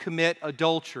to commit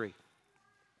adultery.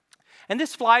 And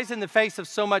this flies in the face of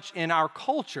so much in our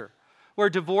culture. where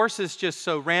divorce is just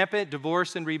so rampant,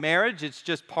 divorce and remarriage, it's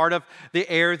just part of the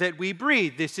air that we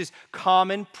breathe. This is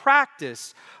common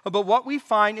practice. But what we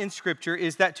find in Scripture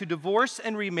is that to divorce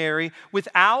and remarry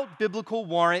without biblical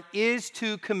warrant is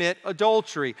to commit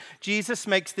adultery. Jesus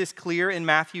makes this clear in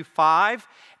Matthew 5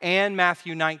 and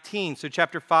Matthew 19. So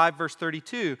chapter 5, verse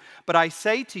 32. But I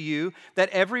say to you that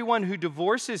everyone who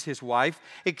divorces his wife,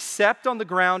 except on the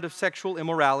ground of sexual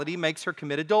immorality, makes her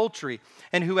commit adultery.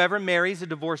 And whoever marries a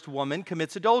divorced woman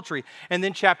commits adultery. And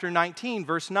then chapter 19,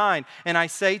 verse 9. And I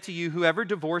say to you, whoever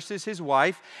divorces his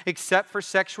wife, except for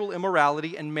sexual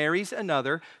immorality, and marries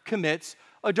another, commits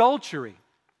adultery.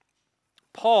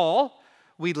 Paul,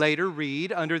 we later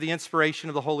read under the inspiration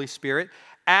of the Holy Spirit,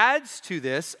 adds to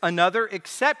this another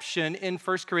exception in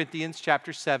 1 Corinthians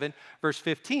chapter 7, verse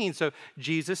 15. So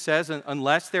Jesus says,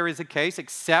 unless there is a case,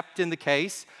 except in the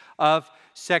case of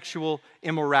sexual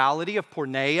immorality, of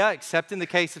porneia, except in the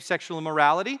case of sexual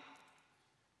immorality,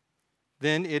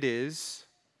 then it is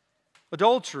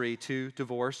adultery to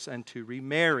divorce and to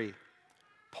remarry.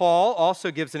 Paul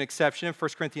also gives an exception in 1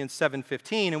 Corinthians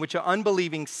 7:15, in which an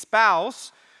unbelieving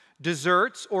spouse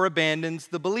deserts or abandons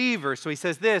the believer. So he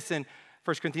says this in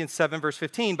 1 Corinthians 7, verse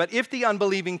 15, but if the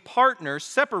unbelieving partner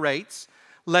separates,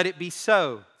 let it be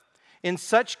so. In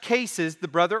such cases, the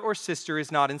brother or sister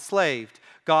is not enslaved.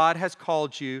 God has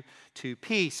called you to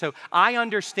peace. So I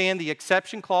understand the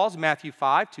exception clause, Matthew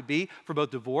 5, to be for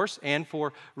both divorce and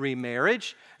for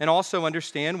remarriage, and also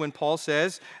understand when Paul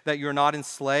says that you're not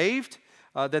enslaved,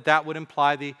 that would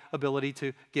imply the ability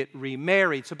to get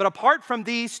remarried. So, but apart from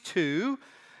these two,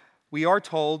 we are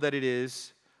told that it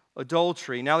is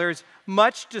adultery. Now, there's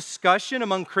much discussion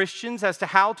among Christians as to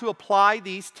how to apply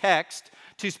these texts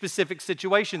to specific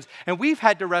situations. And we've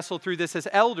had to wrestle through this as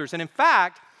elders. And in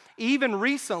fact, even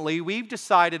recently, we've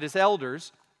decided as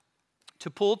elders to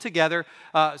pull together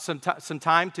some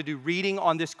time to do reading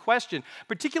on this question,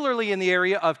 particularly in the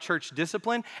area of church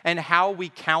discipline and how we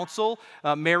counsel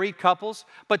married couples,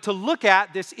 but to look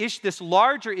at this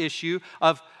larger issue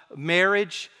of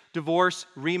marriage, divorce,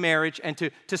 remarriage, and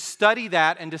to study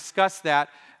that and discuss that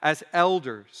as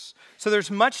elders. So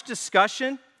there's much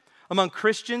discussion among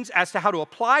Christians as to how to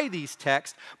apply these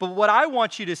texts, but what I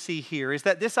want you to see here is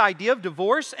that this idea of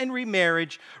divorce and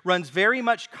remarriage runs very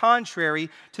much contrary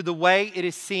to the way it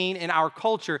is seen in our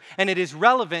culture, and it is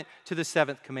relevant to the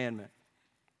seventh commandment.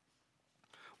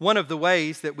 One of the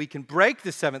ways that we can break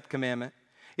the seventh commandment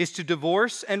is to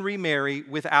divorce and remarry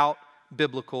without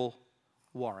biblical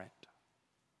warrant.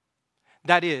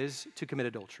 That is, to commit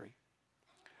adultery.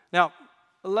 Now,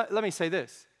 let me say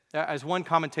this. As one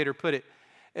commentator put it,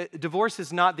 divorce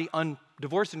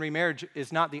and remarriage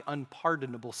is not the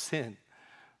unpardonable sin,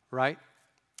 right?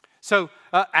 So,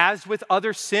 as with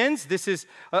other sins, this is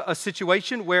a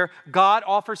situation where God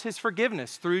offers His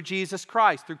forgiveness through Jesus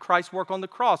Christ, through Christ's work on the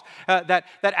cross. That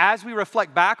as we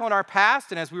reflect back on our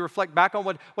past and as we reflect back on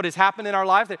what has happened in our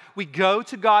lives, that we go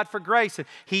to God for grace and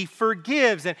He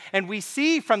forgives. And we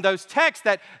see from those texts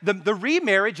that the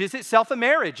remarriage is itself a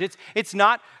marriage. It's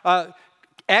not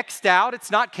X'd out, it's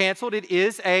not canceled, it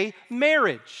is a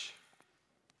marriage.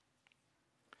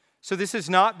 So this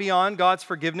is not beyond God's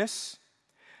forgiveness.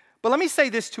 But let me say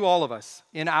this to all of us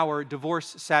in our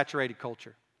divorce-saturated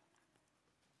culture.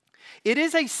 It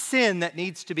is a sin that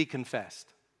needs to be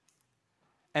confessed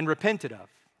and repented of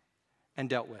and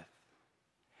dealt with.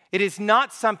 It is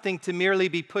not something to merely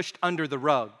be pushed under the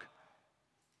rug.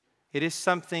 It is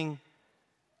something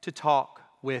to talk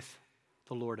with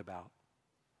the Lord about.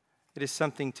 It is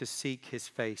something to seek His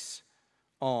face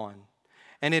on.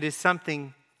 And it is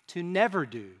something to never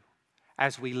do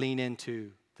as we lean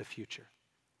into the future.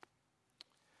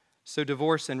 So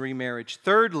divorce and remarriage.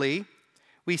 Thirdly,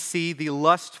 we see the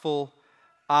lustful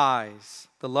eyes.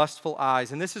 The lustful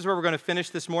eyes. And this is where we're going to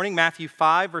finish this morning. Matthew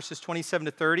 5, verses 27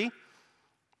 to 30.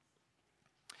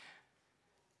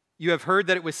 You have heard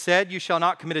that it was said, you shall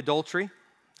not commit adultery.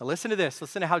 Now listen to this.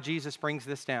 Listen to how Jesus brings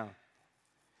this down.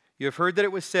 You have heard that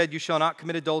it was said, you shall not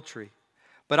commit adultery.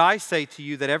 But I say to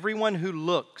you that everyone who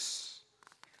looks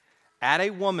at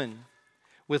a woman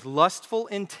with lustful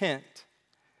intent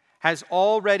has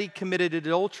already committed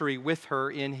adultery with her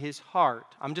in his heart.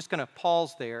 I'm just going to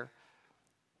pause there.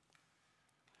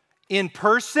 In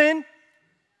person,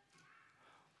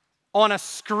 on a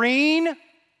screen,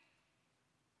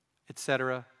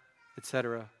 etc.,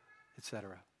 etc.,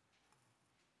 etc.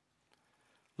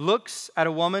 Looks at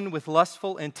a woman with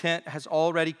lustful intent has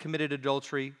already committed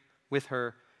adultery with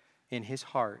her in his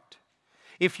heart.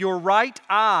 If your right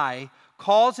eye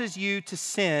causes you to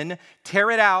sin, tear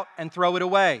it out and throw it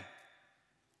away.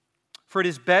 For it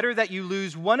is better that you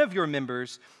lose one of your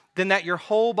members than that your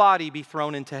whole body be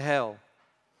thrown into hell.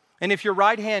 And if your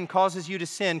right hand causes you to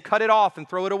sin, cut it off and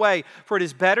throw it away. For it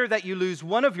is better that you lose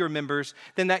one of your members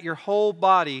than that your whole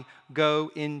body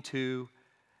go into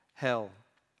hell.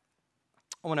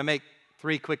 I want to make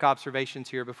 3 quick observations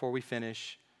here before we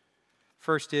finish.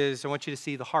 First is, I want you to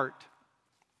see the heart.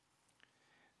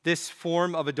 This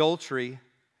form of adultery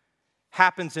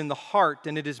happens in the heart,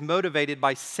 and it is motivated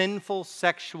by sinful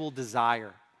sexual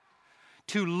desire.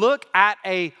 To look at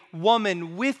a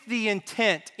woman with the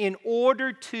intent in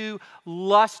order to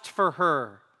lust for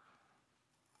her,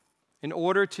 in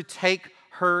order to take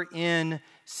her in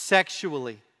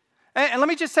sexually. And let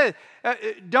me just say,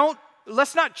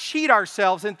 let's not cheat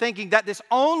ourselves in thinking that this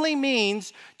only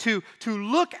means to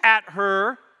look at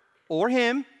her or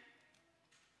him,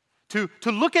 to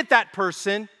look at that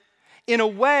person in a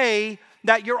way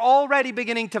that you're already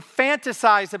beginning to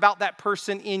fantasize about that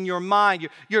person in your mind.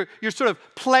 You're sort of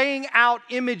playing out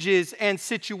images and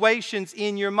situations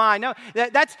in your mind. No,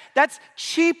 that's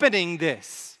cheapening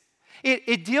this.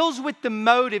 It deals with the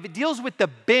motive. It deals with the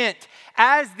bent.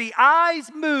 As the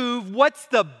eyes move, what's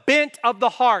the bent of the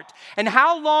heart? And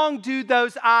how long do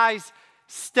those eyes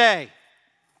stay?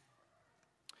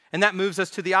 And that moves us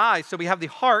to the eyes. So we have the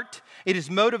heart. It is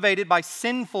motivated by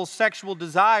sinful sexual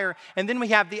desire. And then we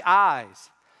have the eyes.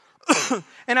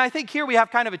 And I think here we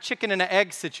have kind of a chicken and an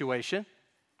egg situation.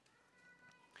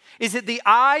 Is it the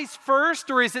eyes first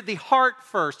or is it the heart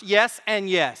first? Yes and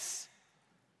yes.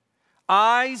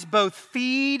 Eyes both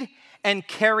feed and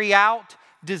carry out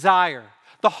desire.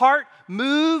 The heart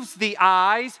moves the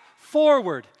eyes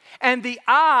forward, and the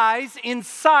eyes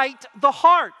incite the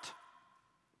heart.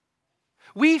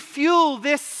 We fuel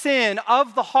this sin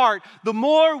of the heart. The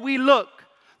more we look,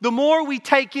 the more we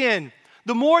take in,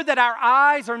 the more that our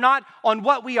eyes are not on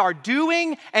what we are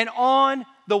doing and on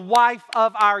the wife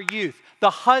of our youth, the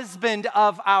husband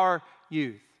of our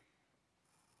youth.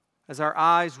 As our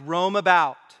eyes roam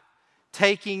about,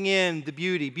 taking in the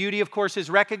beauty. Beauty, of course, is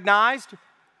recognized.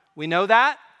 We know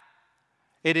that.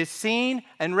 It is seen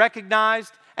and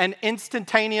recognized and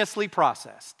instantaneously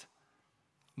processed.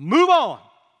 Move on.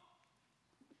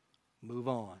 Move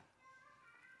on.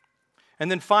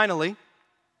 And then finally,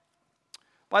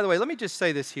 by the way, let me just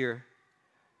say this here.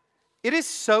 It is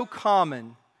so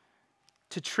common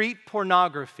to treat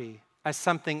pornography as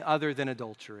something other than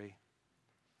adultery.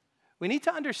 We need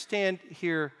to understand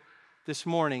here this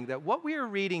morning that what we are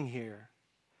reading here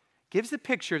gives the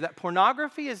picture that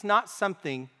pornography is not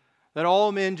something that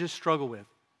all men just struggle with.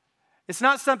 It's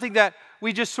not something that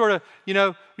we just sort of,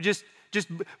 just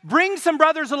bring some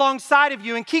brothers alongside of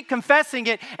you and keep confessing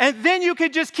it, and then you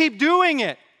could just keep doing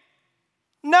it.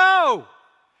 No!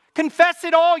 Confess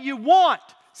it all you want.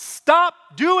 Stop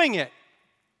doing it.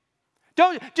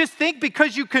 Don't just think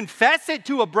because you confess it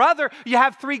to a brother, you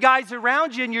have 3 guys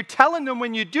around you and you're telling them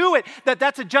when you do it that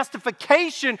that's a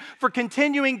justification for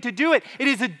continuing to do it. It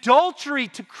is adultery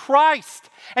to Christ.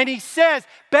 And he says,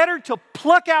 better to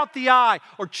pluck out the eye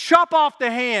or chop off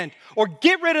the hand or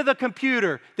get rid of the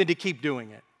computer than to keep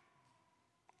doing it.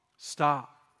 Stop.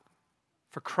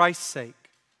 For Christ's sake,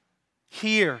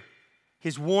 hear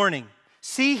his warning.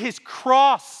 See his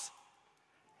cross.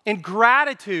 In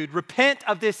gratitude, repent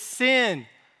of this sin.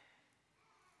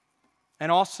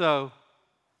 And also,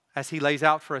 as he lays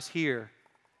out for us here,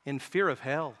 in fear of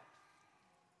hell,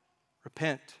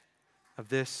 repent of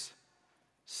this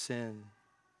sin.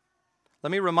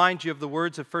 Let me remind you of the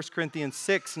words of 1 Corinthians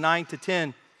 6, 9 to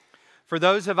 10. For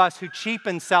those of us who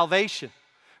cheapen salvation,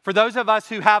 for those of us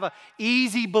who have an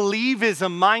easy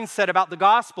believism mindset about the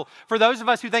gospel, for those of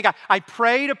us who think, I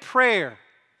prayed a prayer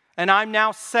and I'm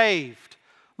now saved.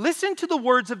 Listen to the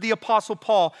words of the Apostle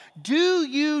Paul. Do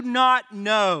you not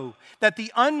know that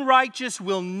the unrighteous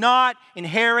will not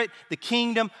inherit the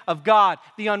kingdom of God?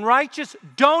 The unrighteous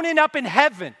don't end up in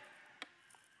heaven.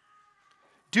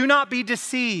 Do not be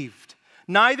deceived.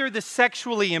 Neither the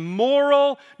sexually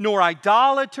immoral, nor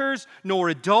idolaters, nor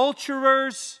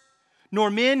adulterers,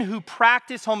 nor men who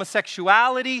practice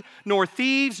homosexuality, nor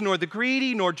thieves, nor the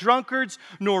greedy, nor drunkards,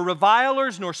 nor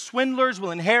revilers, nor swindlers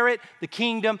will inherit the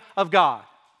kingdom of God.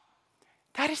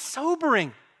 That is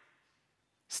sobering.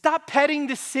 Stop petting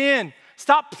the sin.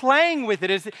 Stop playing with it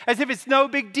as if it's no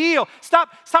big deal.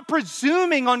 Stop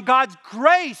presuming on God's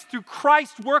grace through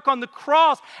Christ's work on the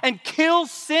cross and kill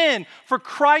sin for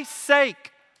Christ's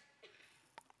sake.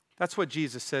 That's what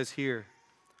Jesus says here.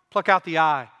 Pluck out the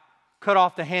eye. Cut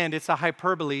off the hand. It's a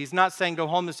hyperbole. He's not saying go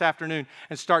home this afternoon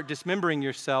and start dismembering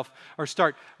yourself or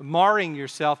start marring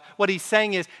yourself. What he's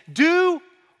saying is do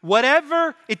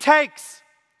whatever it takes.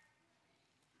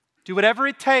 Do whatever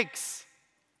it takes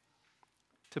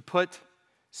to put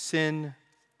sin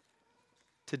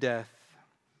to death.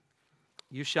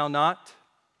 You shall not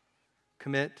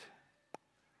commit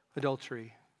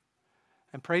adultery.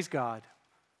 And praise God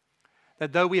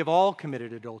that though we have all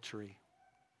committed adultery,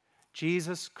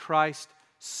 Jesus Christ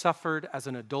suffered as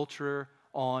an adulterer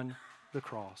on the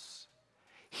cross.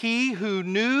 He who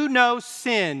knew no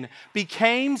sin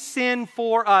became sin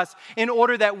for us in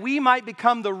order that we might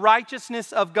become the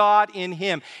righteousness of God in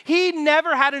him. He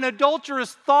never had an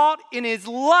adulterous thought in his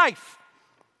life,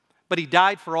 but he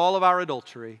died for all of our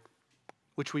adultery,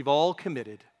 which we've all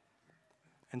committed.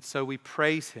 And so we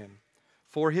praise him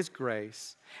for his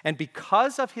grace. And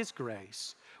because of his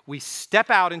grace, we step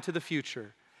out into the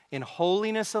future in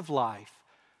holiness of life,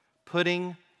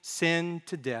 putting sin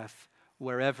to death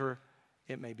wherever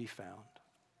it may be found.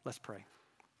 Let's pray.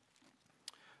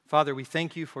 Father, we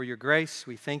thank you for your grace.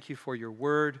 We thank you for your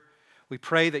word. We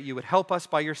pray that you would help us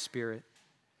by your Spirit,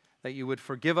 that you would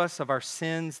forgive us of our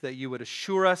sins, that you would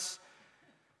assure us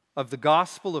of the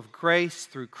gospel of grace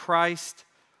through Christ,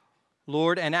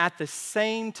 Lord, and at the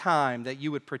same time that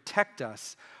you would protect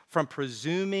us from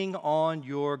presuming on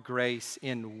your grace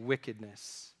in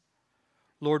wickedness.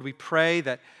 Lord, we pray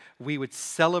that we would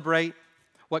celebrate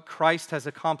what Christ has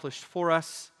accomplished for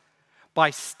us by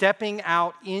stepping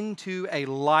out into a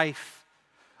life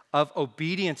of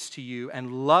obedience to you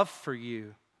and love for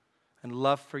you and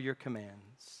love for your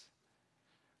commands.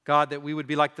 God, that we would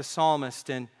be like the psalmist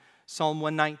in Psalm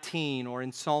 119 or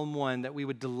in Psalm 1, that we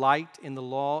would delight in the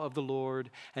law of the Lord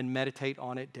and meditate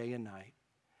on it day and night.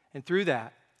 And through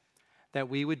that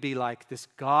we would be like this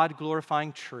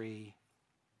God-glorifying tree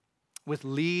with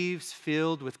leaves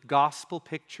filled with gospel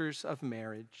pictures of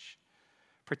marriage.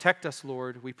 Protect us,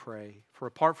 Lord, we pray. For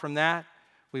apart from that,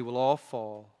 we will all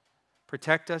fall.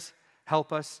 Protect us,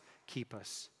 help us, keep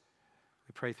us.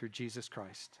 We pray through Jesus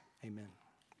Christ. Amen.